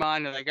uniform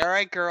on. You're like, all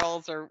right,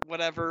 girls, or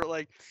whatever.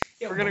 Like,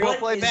 we're gonna go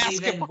play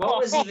basketball. What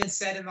was even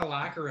said in the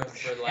locker room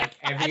for like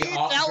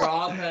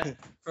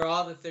for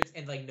all the thirds,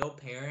 and like no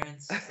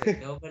parents,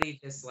 like nobody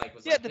just like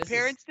was like, the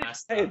parents did.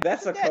 Hey,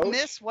 that's a coach.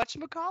 Miss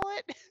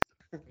whatchamacallit?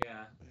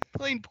 Yeah.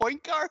 Playing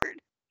point guard.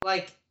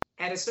 Like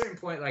at a certain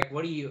point, like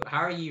how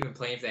are you even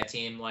playing for that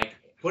team? Like,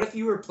 what if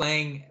you were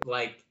playing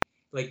like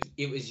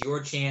it was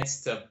your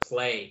chance to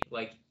play,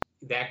 like.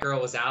 That girl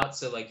was out,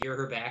 so like you're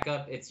her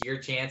backup. It's your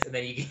chance, and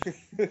then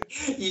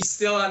you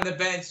still on the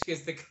bench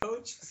because the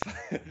coach.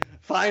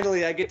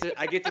 Finally, I get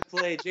to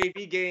play a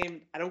JV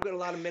game. I don't get a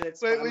lot of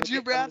minutes. Wait, would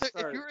you rather,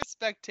 if you're a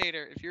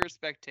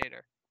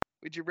spectator,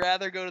 would you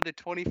rather go to the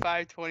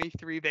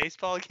 25-23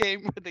 baseball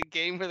game or the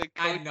game where the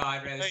coach?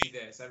 I'd rather see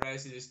this. I'd rather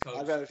see this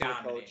coach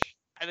dominate.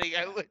 I think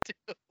I would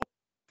too.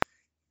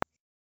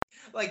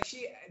 Like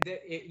you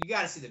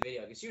got to see the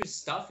video because she was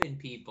stuffing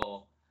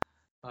people,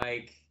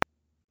 like.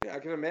 Yeah, I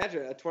can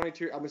imagine at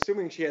 22. I'm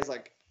assuming she has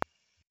like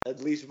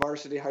at least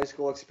varsity high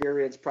school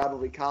experience,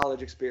 probably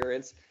college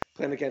experience,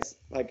 playing against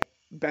like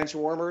bench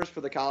warmers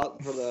for the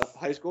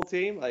high school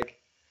team.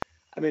 Like,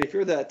 I mean, if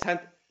you're the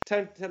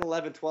 10,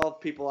 11,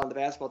 12 people on the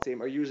basketball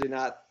team are usually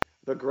not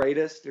the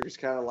greatest. They're just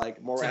kind of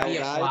like more To be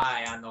a guys.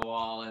 fly on the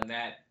wall in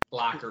that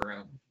locker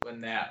room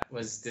when that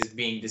was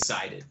being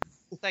decided.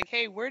 It's like,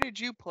 hey, where did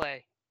you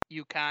play,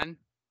 UConn?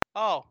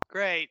 Oh,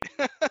 great.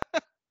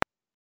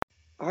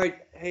 All right,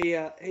 hey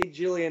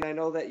Jillian, I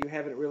know that you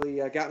haven't really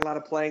gotten a lot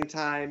of playing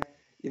time.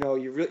 You know,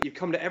 you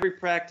come to every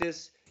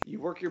practice, you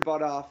work your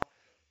butt off.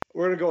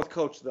 We're gonna go with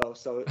coach though,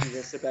 so you're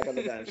gonna sit back on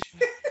the bench.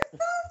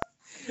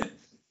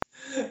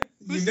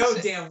 You know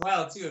damn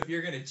well too, if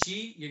you're gonna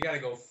cheat, you gotta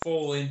go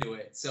full into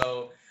it.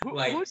 So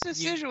like, whose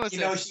decision was you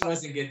know this? she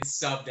wasn't getting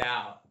subbed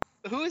out.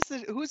 Whose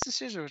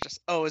decision was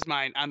just? Oh, it's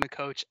mine. I'm the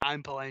coach.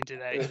 I'm playing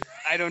today.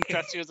 I don't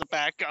trust you as a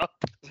backup.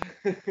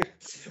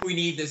 We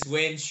need this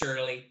win,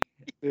 Shirley.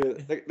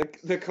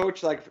 The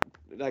coach like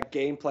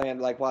game plan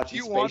like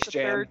watching Space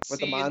Jam with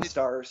the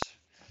Monstars.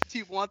 Do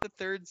you want the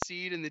third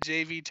seed in the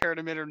JV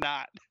tournament or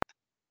not?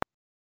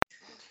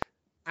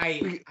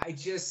 I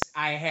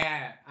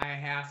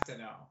have to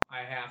know.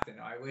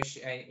 I wish,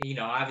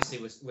 obviously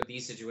with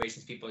these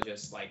situations, people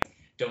just like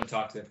don't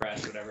talk to the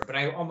press or whatever. But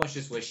I almost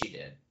just wish you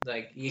did.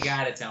 Like, you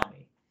gotta tell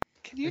me.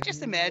 Can you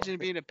just imagine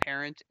being a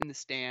parent in the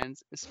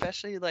stands,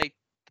 especially like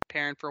the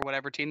parent for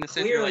whatever team this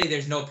is? Clearly,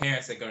 there's no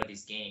parents that go to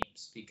these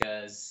games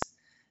because.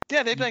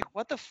 Yeah, they'd be like,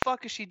 "What the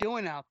fuck is she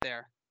doing out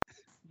there?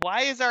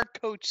 Why is our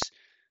coach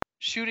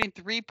shooting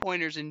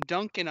 3-pointers and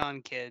dunking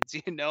on kids?"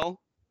 You know.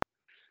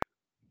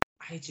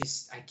 I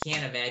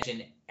can't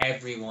imagine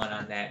everyone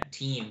on that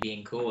team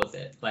being cool with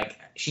it. Like,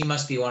 she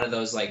must be one of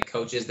those like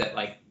coaches that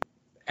like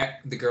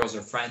the girls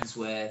are friends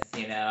with,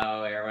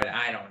 or what?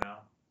 I don't know.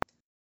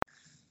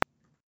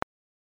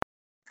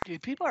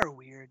 Dude, people are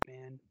weird,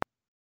 man.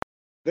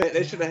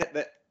 They should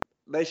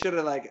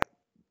have like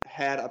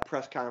had a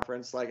press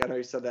conference. Like, I know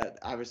you said that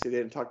obviously they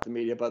didn't talk to the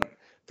media, but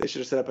they should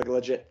have set up like a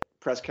legit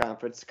press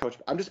conference. Coach,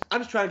 I'm just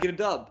trying to get a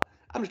dub.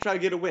 I'm just trying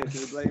to get a win. Can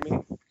you blame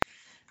me?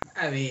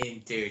 I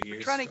mean, dude,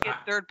 you're trying to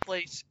get third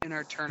place in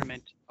our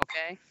tournament,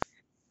 okay?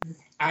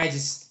 I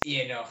just,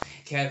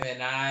 Kevin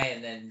and I,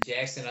 and then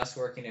Jackson, us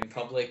working in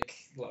public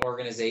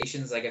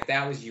organizations, like if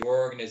that was your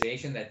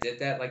organization that did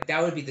that, like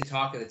that would be the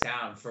talk of the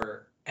town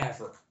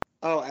forever.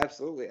 Oh,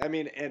 absolutely. I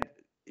mean, and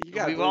you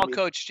got. We've all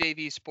coached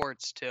JV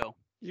sports too.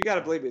 You got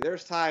to believe me.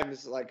 There's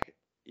times like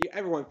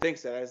everyone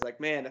thinks that. I was like,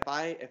 man, if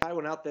I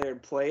went out there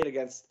and played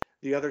against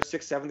the other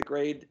 6th, 7th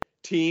grade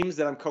teams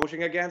that I'm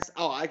coaching against,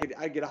 I'd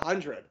get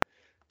 100.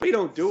 But you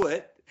don't do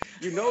it.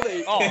 You know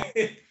they. Oh,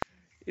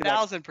 1,000%. You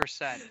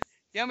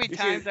know how many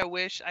times I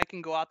wish I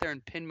can go out there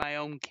and pin my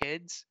own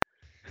kids?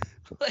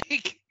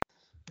 Like,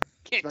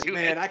 can't do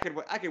man, it. I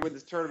could win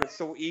this tournament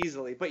so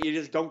easily, but you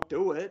just don't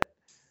do it.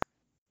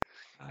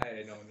 I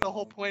don't know. The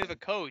whole point of a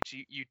coach,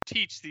 you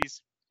teach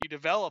these, you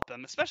develop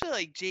them, especially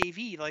like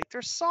JV. Like,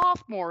 they're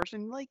sophomores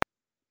and like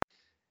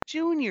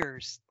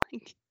juniors,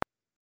 like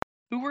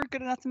who weren't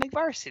good enough to make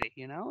varsity.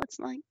 It's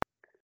like.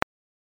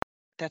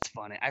 That's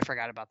funny. I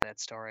forgot about that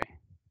story.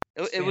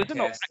 It was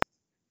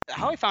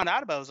how I found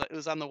out about it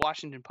was on the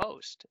Washington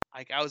Post.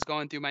 Like, I was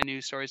going through my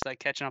news stories, like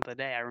catching up the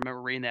day. I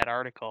remember reading that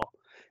article.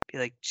 Be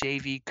like,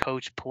 JV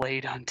coach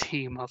played on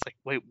team. I was like,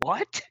 wait,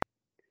 what?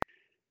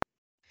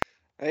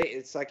 Hey,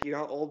 it's like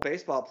old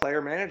baseball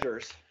player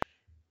managers.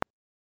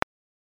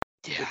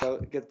 Yeah.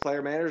 Get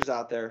player managers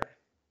out there.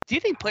 Do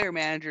you think player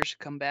managers should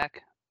come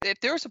back?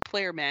 If there was a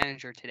player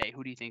manager today,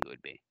 who do you think it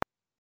would be?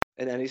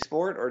 In any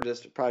sport, or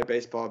just probably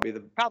baseball would be the.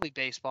 Probably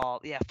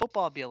baseball. Yeah,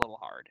 football would be a little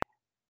hard.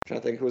 I'm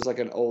trying to think who was like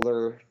an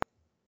older.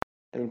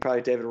 I mean,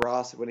 probably David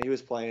Ross when he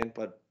was playing,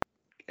 but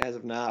as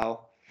of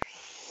now.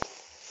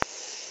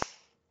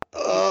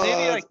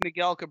 Maybe like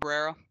Miguel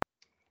Cabrera.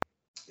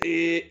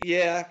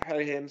 Yeah,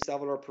 probably him.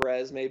 Salvador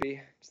Perez,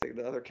 maybe. Just think of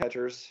the other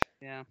catchers.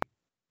 Yeah.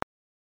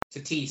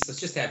 Tatis, let's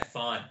just have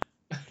fun.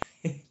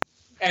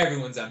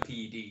 Everyone's on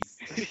PEDs.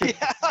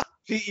 Yeah.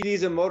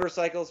 PEDs and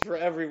motorcycles for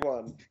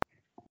everyone.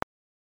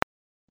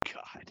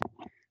 God.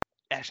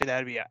 Actually,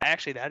 that'd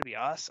be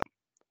awesome.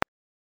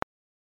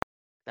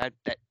 I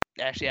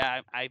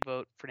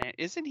vote for Fernandez.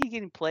 Isn't he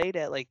getting played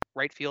at like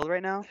right field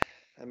right now?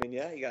 I mean,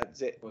 yeah, you got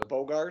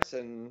Bogarts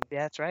and.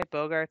 Yeah, that's right,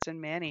 Bogarts and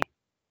Manny.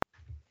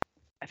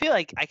 I feel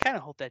like I kind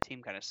of hope that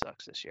team kind of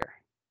sucks this year.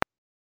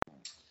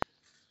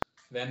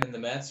 Them and the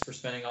Mets for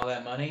spending all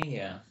that money,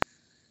 yeah.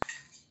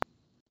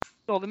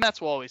 Well, the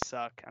Mets will always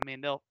suck. I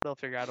mean, they'll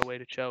figure out a way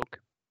to choke.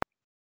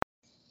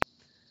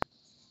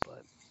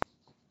 But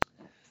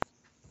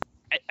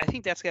I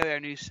think that's gotta be our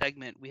new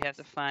segment. We have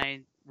to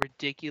find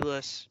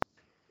ridiculous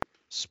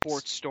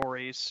sports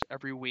stories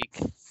every week.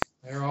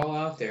 They're all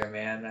out there,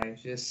 man. I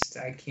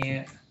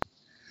can't.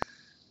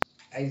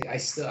 I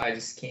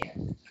just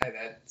can't.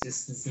 That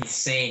just is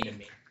insane to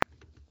me.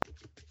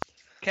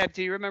 Kev,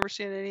 do you remember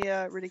seeing any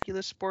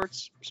ridiculous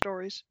sports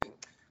stories?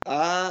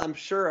 I'm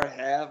sure I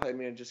have. I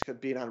mean, just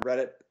being on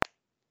Reddit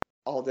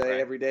all day,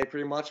 every day,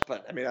 pretty much.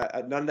 But I mean,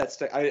 none of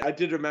that I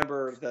did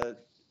remember the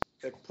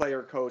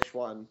player coach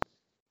one.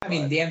 I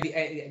mean, the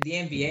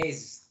NBA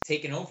is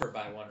taken over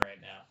by one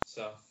right now.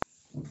 So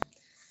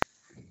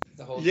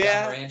The whole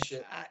Yeah, John Morant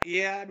shit. I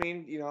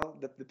mean,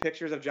 the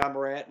pictures of John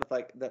Morant with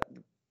like the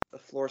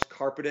floors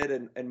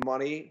carpeted and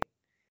money.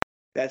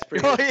 That's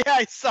pretty. Oh yeah,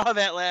 I saw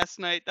that last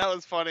night. That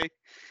was funny.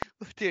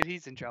 Dude,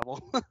 he's in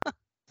trouble.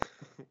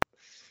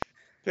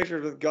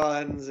 Pictures with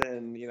guns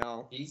and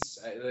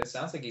It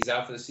sounds like he's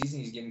out for the season.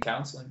 He's getting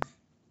counseling.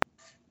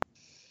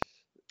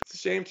 It's a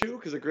shame too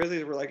because the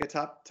Grizzlies were like a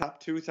top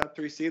 2, top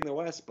 3 seed in the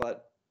West.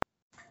 But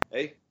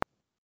hey,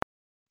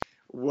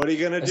 what are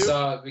you gonna do? I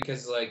saw it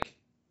because like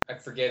I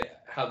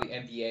forget how the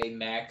NBA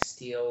max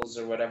deals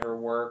or whatever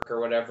work or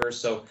whatever.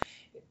 So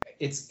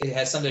it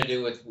has something to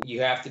do with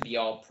you have to be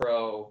all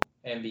pro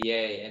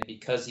NBA, and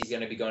because he's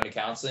going to be going to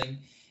counseling,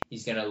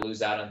 he's going to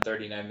lose out on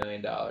 $39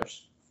 million.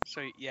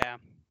 So yeah,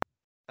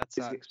 that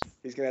sucks.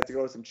 He's gonna have to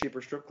go to some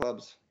cheaper strip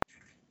clubs.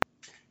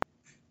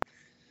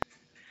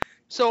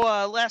 So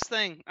last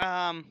thing,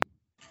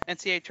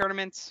 NCAA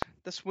tournaments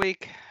this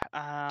week.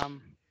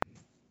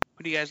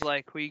 Who do you guys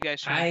like? Who are you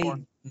guys cheering for? I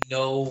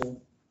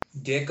know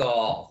dick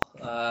all.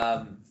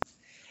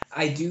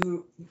 I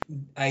do.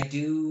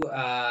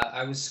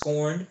 I was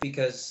scorned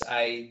because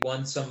I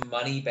won some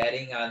money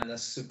betting on the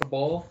Super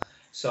Bowl.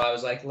 So I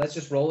was like, let's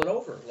just roll it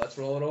over. Let's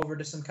roll it over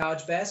to some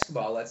college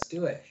basketball. Let's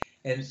do it.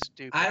 And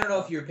Stupid. I don't know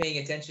if you were paying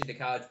attention to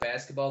college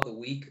basketball the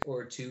week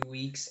or 2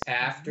 weeks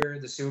after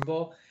the Super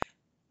Bowl.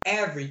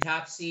 Every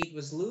top seed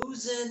was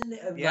losing.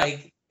 Yep.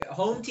 Like,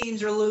 home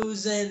teams are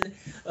losing.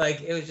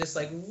 Like, it was just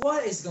like,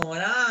 what is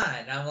going on?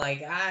 I'm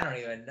like, I don't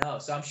even know.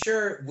 So I'm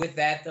sure with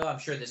that, though, I'm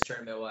sure this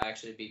tournament will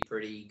actually be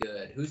pretty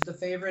good. Who's the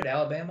favorite?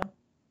 Alabama?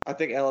 I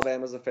think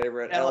Alabama's the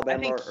favorite.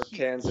 Alabama or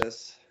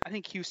Kansas. I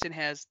think Houston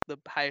has the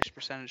highest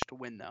percentage to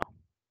win, though.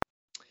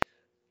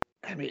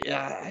 I mean,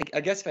 yeah,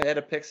 I guess if I had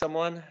to pick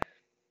someone,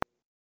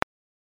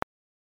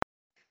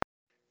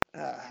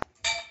 I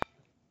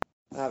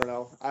don't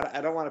know.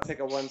 I don't want to pick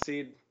a 1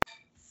 seed,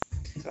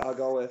 so I'll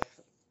go with.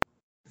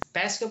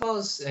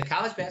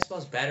 College basketball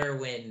is better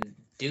when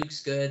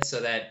Duke's good, so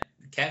that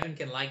Kevin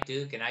can like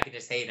Duke and I can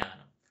just hate on him.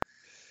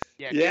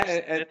 Yeah,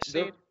 and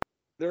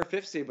they're a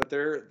 5th seed, but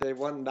they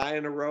won 9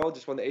 in a row.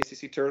 Just won the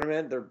ACC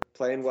tournament. They're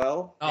playing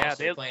well. Oh, yeah,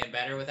 so they're playing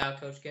better without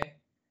Coach K?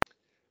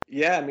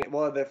 Yeah, I mean,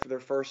 well, for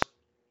their first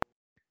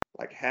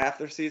like half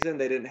their season,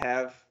 they didn't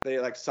have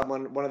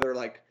one of their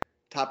like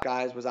top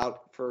guys was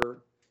out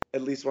for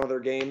at least one of their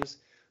games.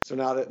 So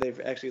now that they've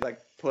actually like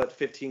put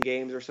 15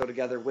 games or so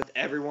together with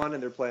everyone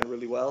and they're playing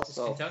really well. Is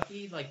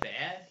Kentucky like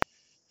bad?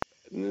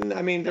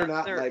 I mean, they're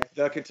not like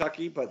the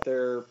Kentucky, but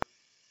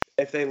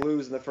if they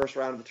lose in the first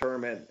round of the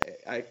tournament,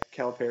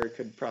 Calipari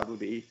could probably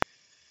be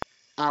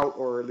out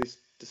or at least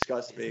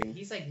discussed being.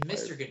 He's like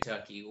Mr.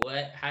 Kentucky.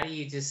 What? How do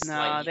you just?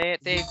 No,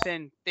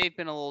 they've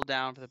been a little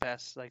down for the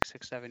past like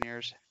 6-7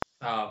 years.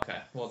 Oh, okay.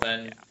 Well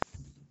then,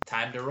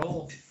 time to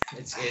roll. I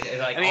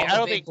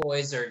all the big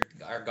boys are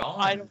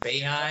gone.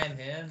 Boeheim,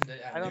 him.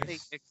 I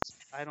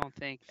don't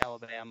think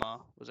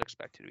Alabama was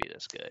expected to be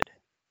this good.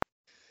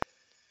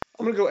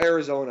 I'm gonna go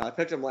Arizona. I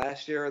picked them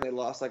last year and they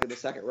lost like in the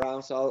second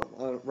round, so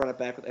I'll run it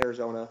back with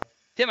Arizona.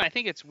 Tim, I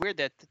think it's weird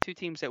that the 2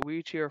 teams that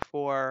we cheer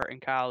for in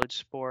college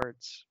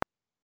sports,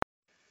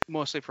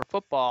 mostly for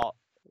football,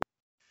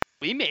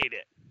 we made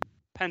it.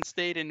 Penn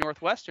State and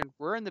Northwestern,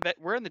 we're in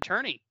the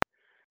tourney.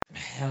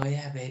 Hell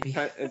yeah, baby!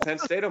 And Penn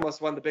State almost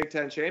won the Big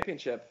Ten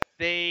championship.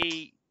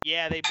 They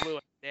blew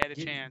it. They had a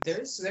chance.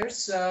 There's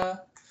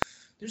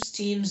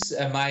teams.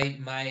 My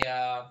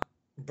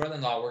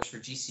brother-in-law works for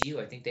GCU.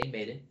 I think they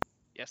made it.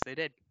 Yes, they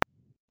did.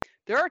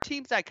 There are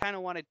teams I kind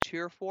of want to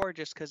cheer for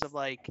just because of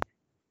like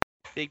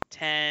Big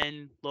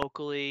Ten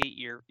locally,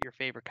 your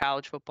favorite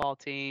college football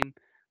team.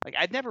 Like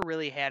I've never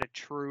really had a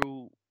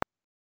true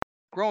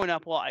growing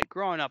up. I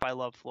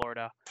loved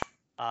Florida.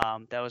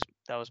 That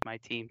was my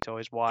team to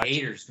always watch.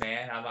 Gators,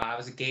 man. I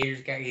was a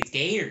Gators guy. It's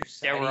Gators.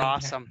 They were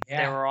awesome.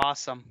 Yeah. They were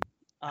awesome.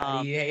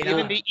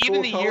 Even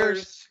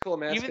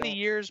the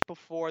years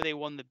before they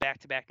won the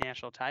back-to-back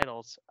national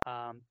titles,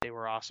 they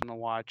were awesome to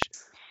watch.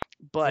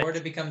 But Florida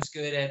becomes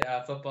good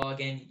at football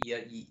again.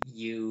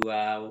 You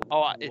will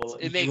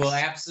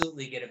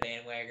absolutely get a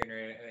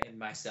bandwagoner in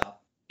myself.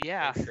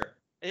 Yeah, for sure.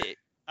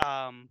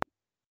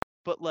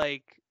 But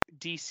like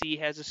DC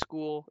has a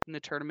school in the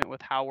tournament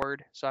with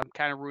Howard, so I'm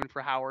kind of rooting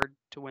for Howard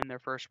to win their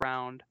first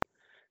round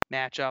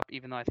matchup,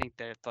 even though I think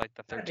they're like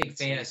the 13th. I'm not a big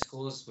fan of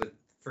schools with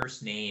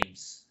first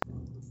names.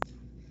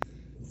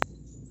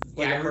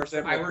 Like I root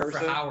for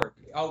Howard.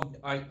 Oh,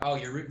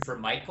 you're rooting for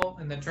Michael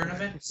in the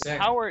tournament? Sick.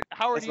 Howard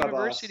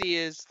University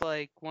is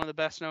like one of the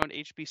best known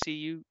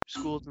HBCU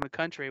schools in the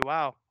country.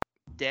 Wow,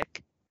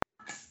 dick.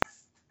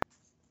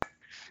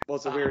 Well,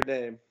 it's a weird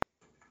name.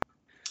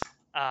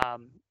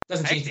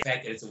 Doesn't change the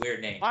fact that it's a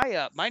weird name.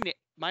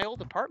 My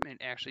old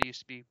apartment actually used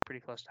to be pretty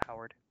close to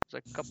Howard. It was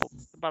like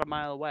about a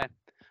mile away.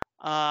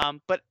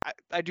 But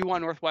I do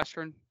want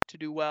Northwestern to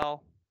do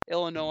well.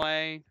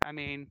 Illinois, I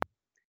mean,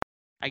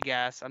 I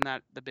guess I'm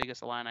not the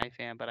biggest Illini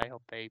fan, but I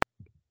hope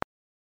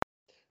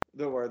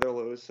Don't worry, they'll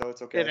lose, so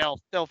it's okay.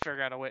 They'll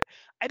figure out a way.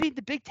 I mean,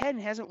 the Big Ten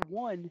hasn't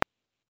won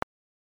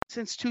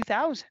since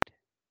 2000.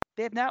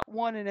 They have not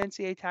won an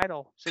NCAA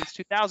title since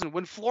 2000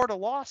 when Florida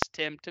lost,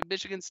 Tim, to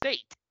Michigan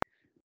State.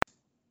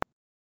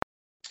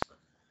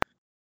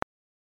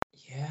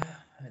 Yeah,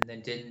 and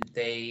then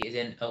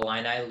didn't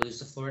Illini lose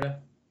to Florida?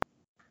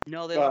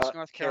 No, they lost to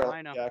North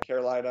Carolina.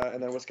 Carolina.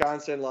 And then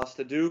Wisconsin lost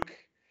to Duke.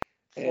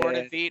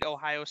 Florida beat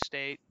Ohio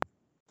State.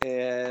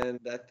 And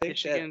I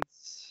think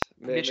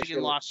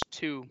Michigan lost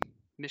 2.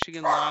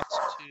 Michigan lost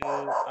to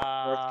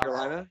North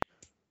Carolina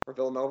or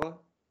Villanova.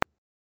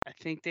 I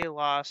think they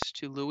lost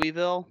to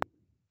Louisville.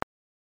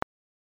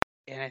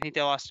 And I think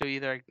they lost to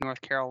either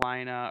North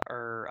Carolina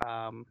or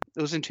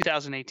it was in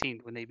 2018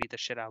 when they beat the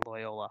shit out of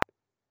Loyola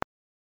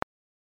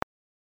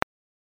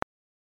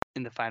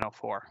in the Final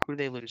Four. Who did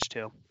they lose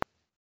to?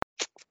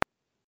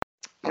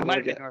 It might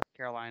have been North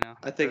Carolina.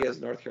 I think it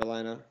was North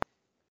Carolina.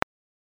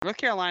 North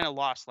Carolina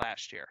lost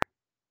last year,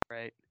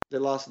 right? They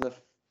lost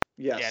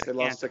they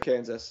lost to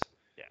Kansas.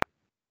 Yeah.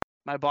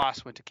 My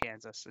boss went to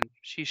Kansas, and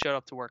she showed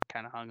up to work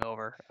kind of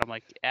hungover. I'm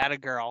like, atta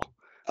girl.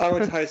 I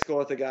went to high school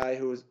with a guy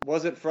who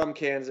wasn't from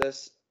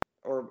Kansas,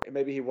 or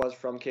maybe he was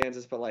from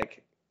Kansas, but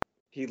like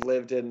he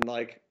lived in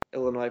like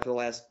Illinois for the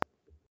last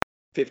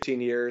 15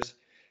 years.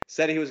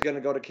 Said he was going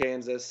to go to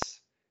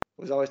Kansas.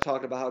 Was always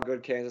talking about how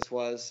good Kansas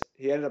was.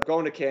 He ended up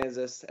going to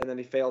Kansas, and then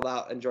he failed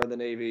out and joined the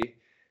Navy.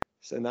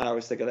 So now I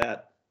always think of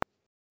that.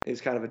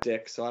 He's kind of a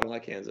dick, so I don't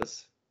like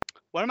Kansas.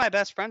 One of my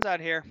best friends out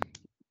here,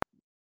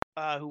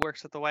 who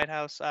works at the White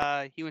House,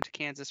 he went to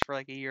Kansas for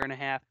like a year and a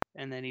half,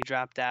 and then he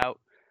dropped out.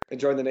 And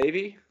joined the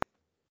Navy?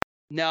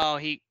 No,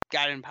 he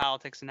got in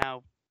politics, and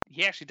now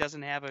he actually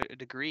doesn't have a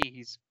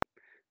degree.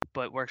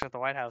 But works at the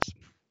White House.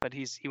 But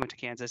he went to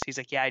Kansas. He's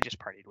like, yeah, I just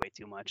partied way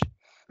too much.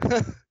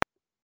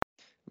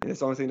 It's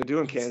the only thing to do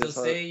in Kansas.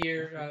 Still say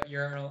you're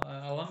an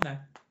alumni.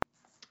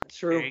 That's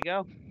true. There you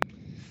go.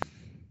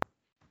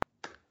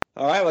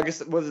 All right, well, I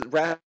guess we'll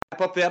wrap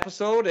up the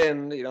episode,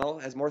 and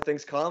as more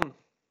things come,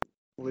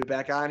 we'll be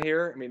back on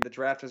here. I mean, the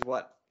draft is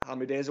how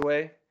many days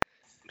away?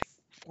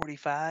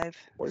 45.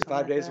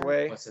 45 days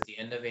away. What's at the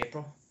end of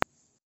April?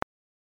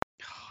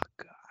 Oh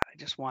God, I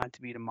just want it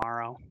to be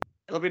tomorrow.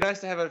 It'll be nice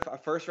to have a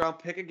first round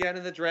pick again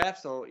in the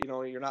draft, so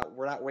we're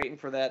not waiting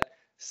for that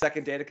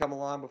second day to come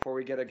along before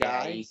we get a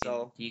guy.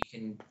 You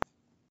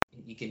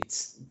can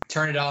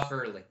turn it off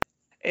early.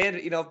 And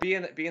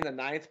being the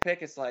 9th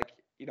pick, it's like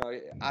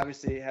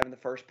obviously having the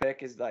first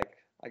pick is like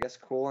I guess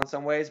cool in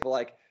some ways, but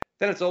like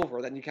then it's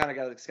over. Then you kind of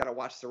gotta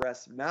watch the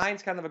rest.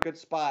 9's kind of a good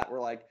spot where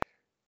like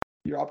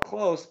you're up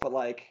close, but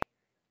like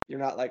you're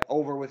not like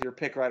over with your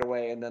pick right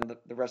away, and then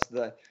the rest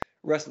of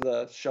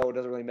the show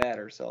doesn't really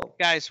matter. So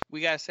guys,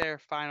 we gotta say our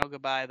final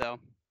goodbye though.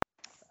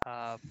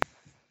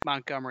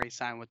 Montgomery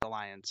signed with the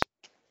Lions.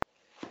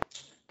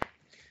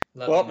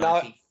 Now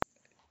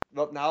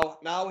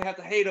we have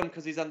to hate him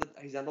because he's on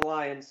the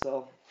Lions.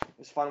 So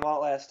it's fun while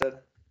it lasted.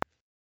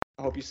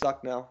 I hope you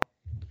suck now.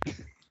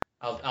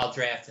 I'll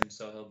draft him,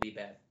 so he'll be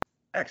bad.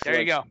 Excellent.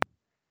 There you go.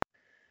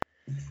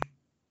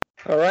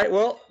 All right,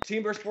 well,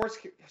 Team Bear Sports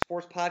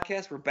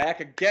Podcast, we're back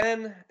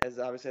again as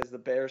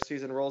the Bears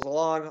season rolls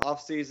along,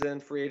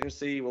 offseason, free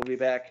agency. We'll be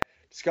back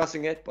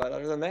discussing it, but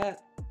other than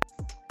that,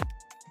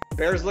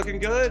 Bears looking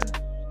good.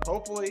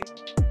 Hopefully,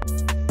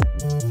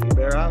 Team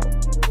Bear out.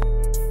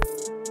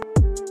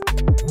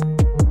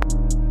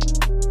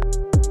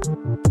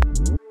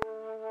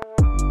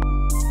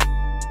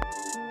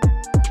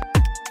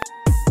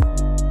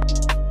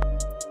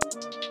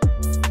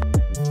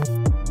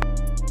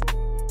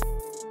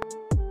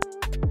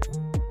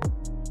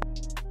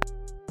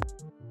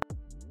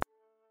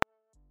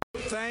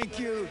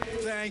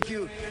 Thank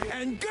you,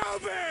 and go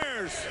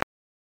Bears!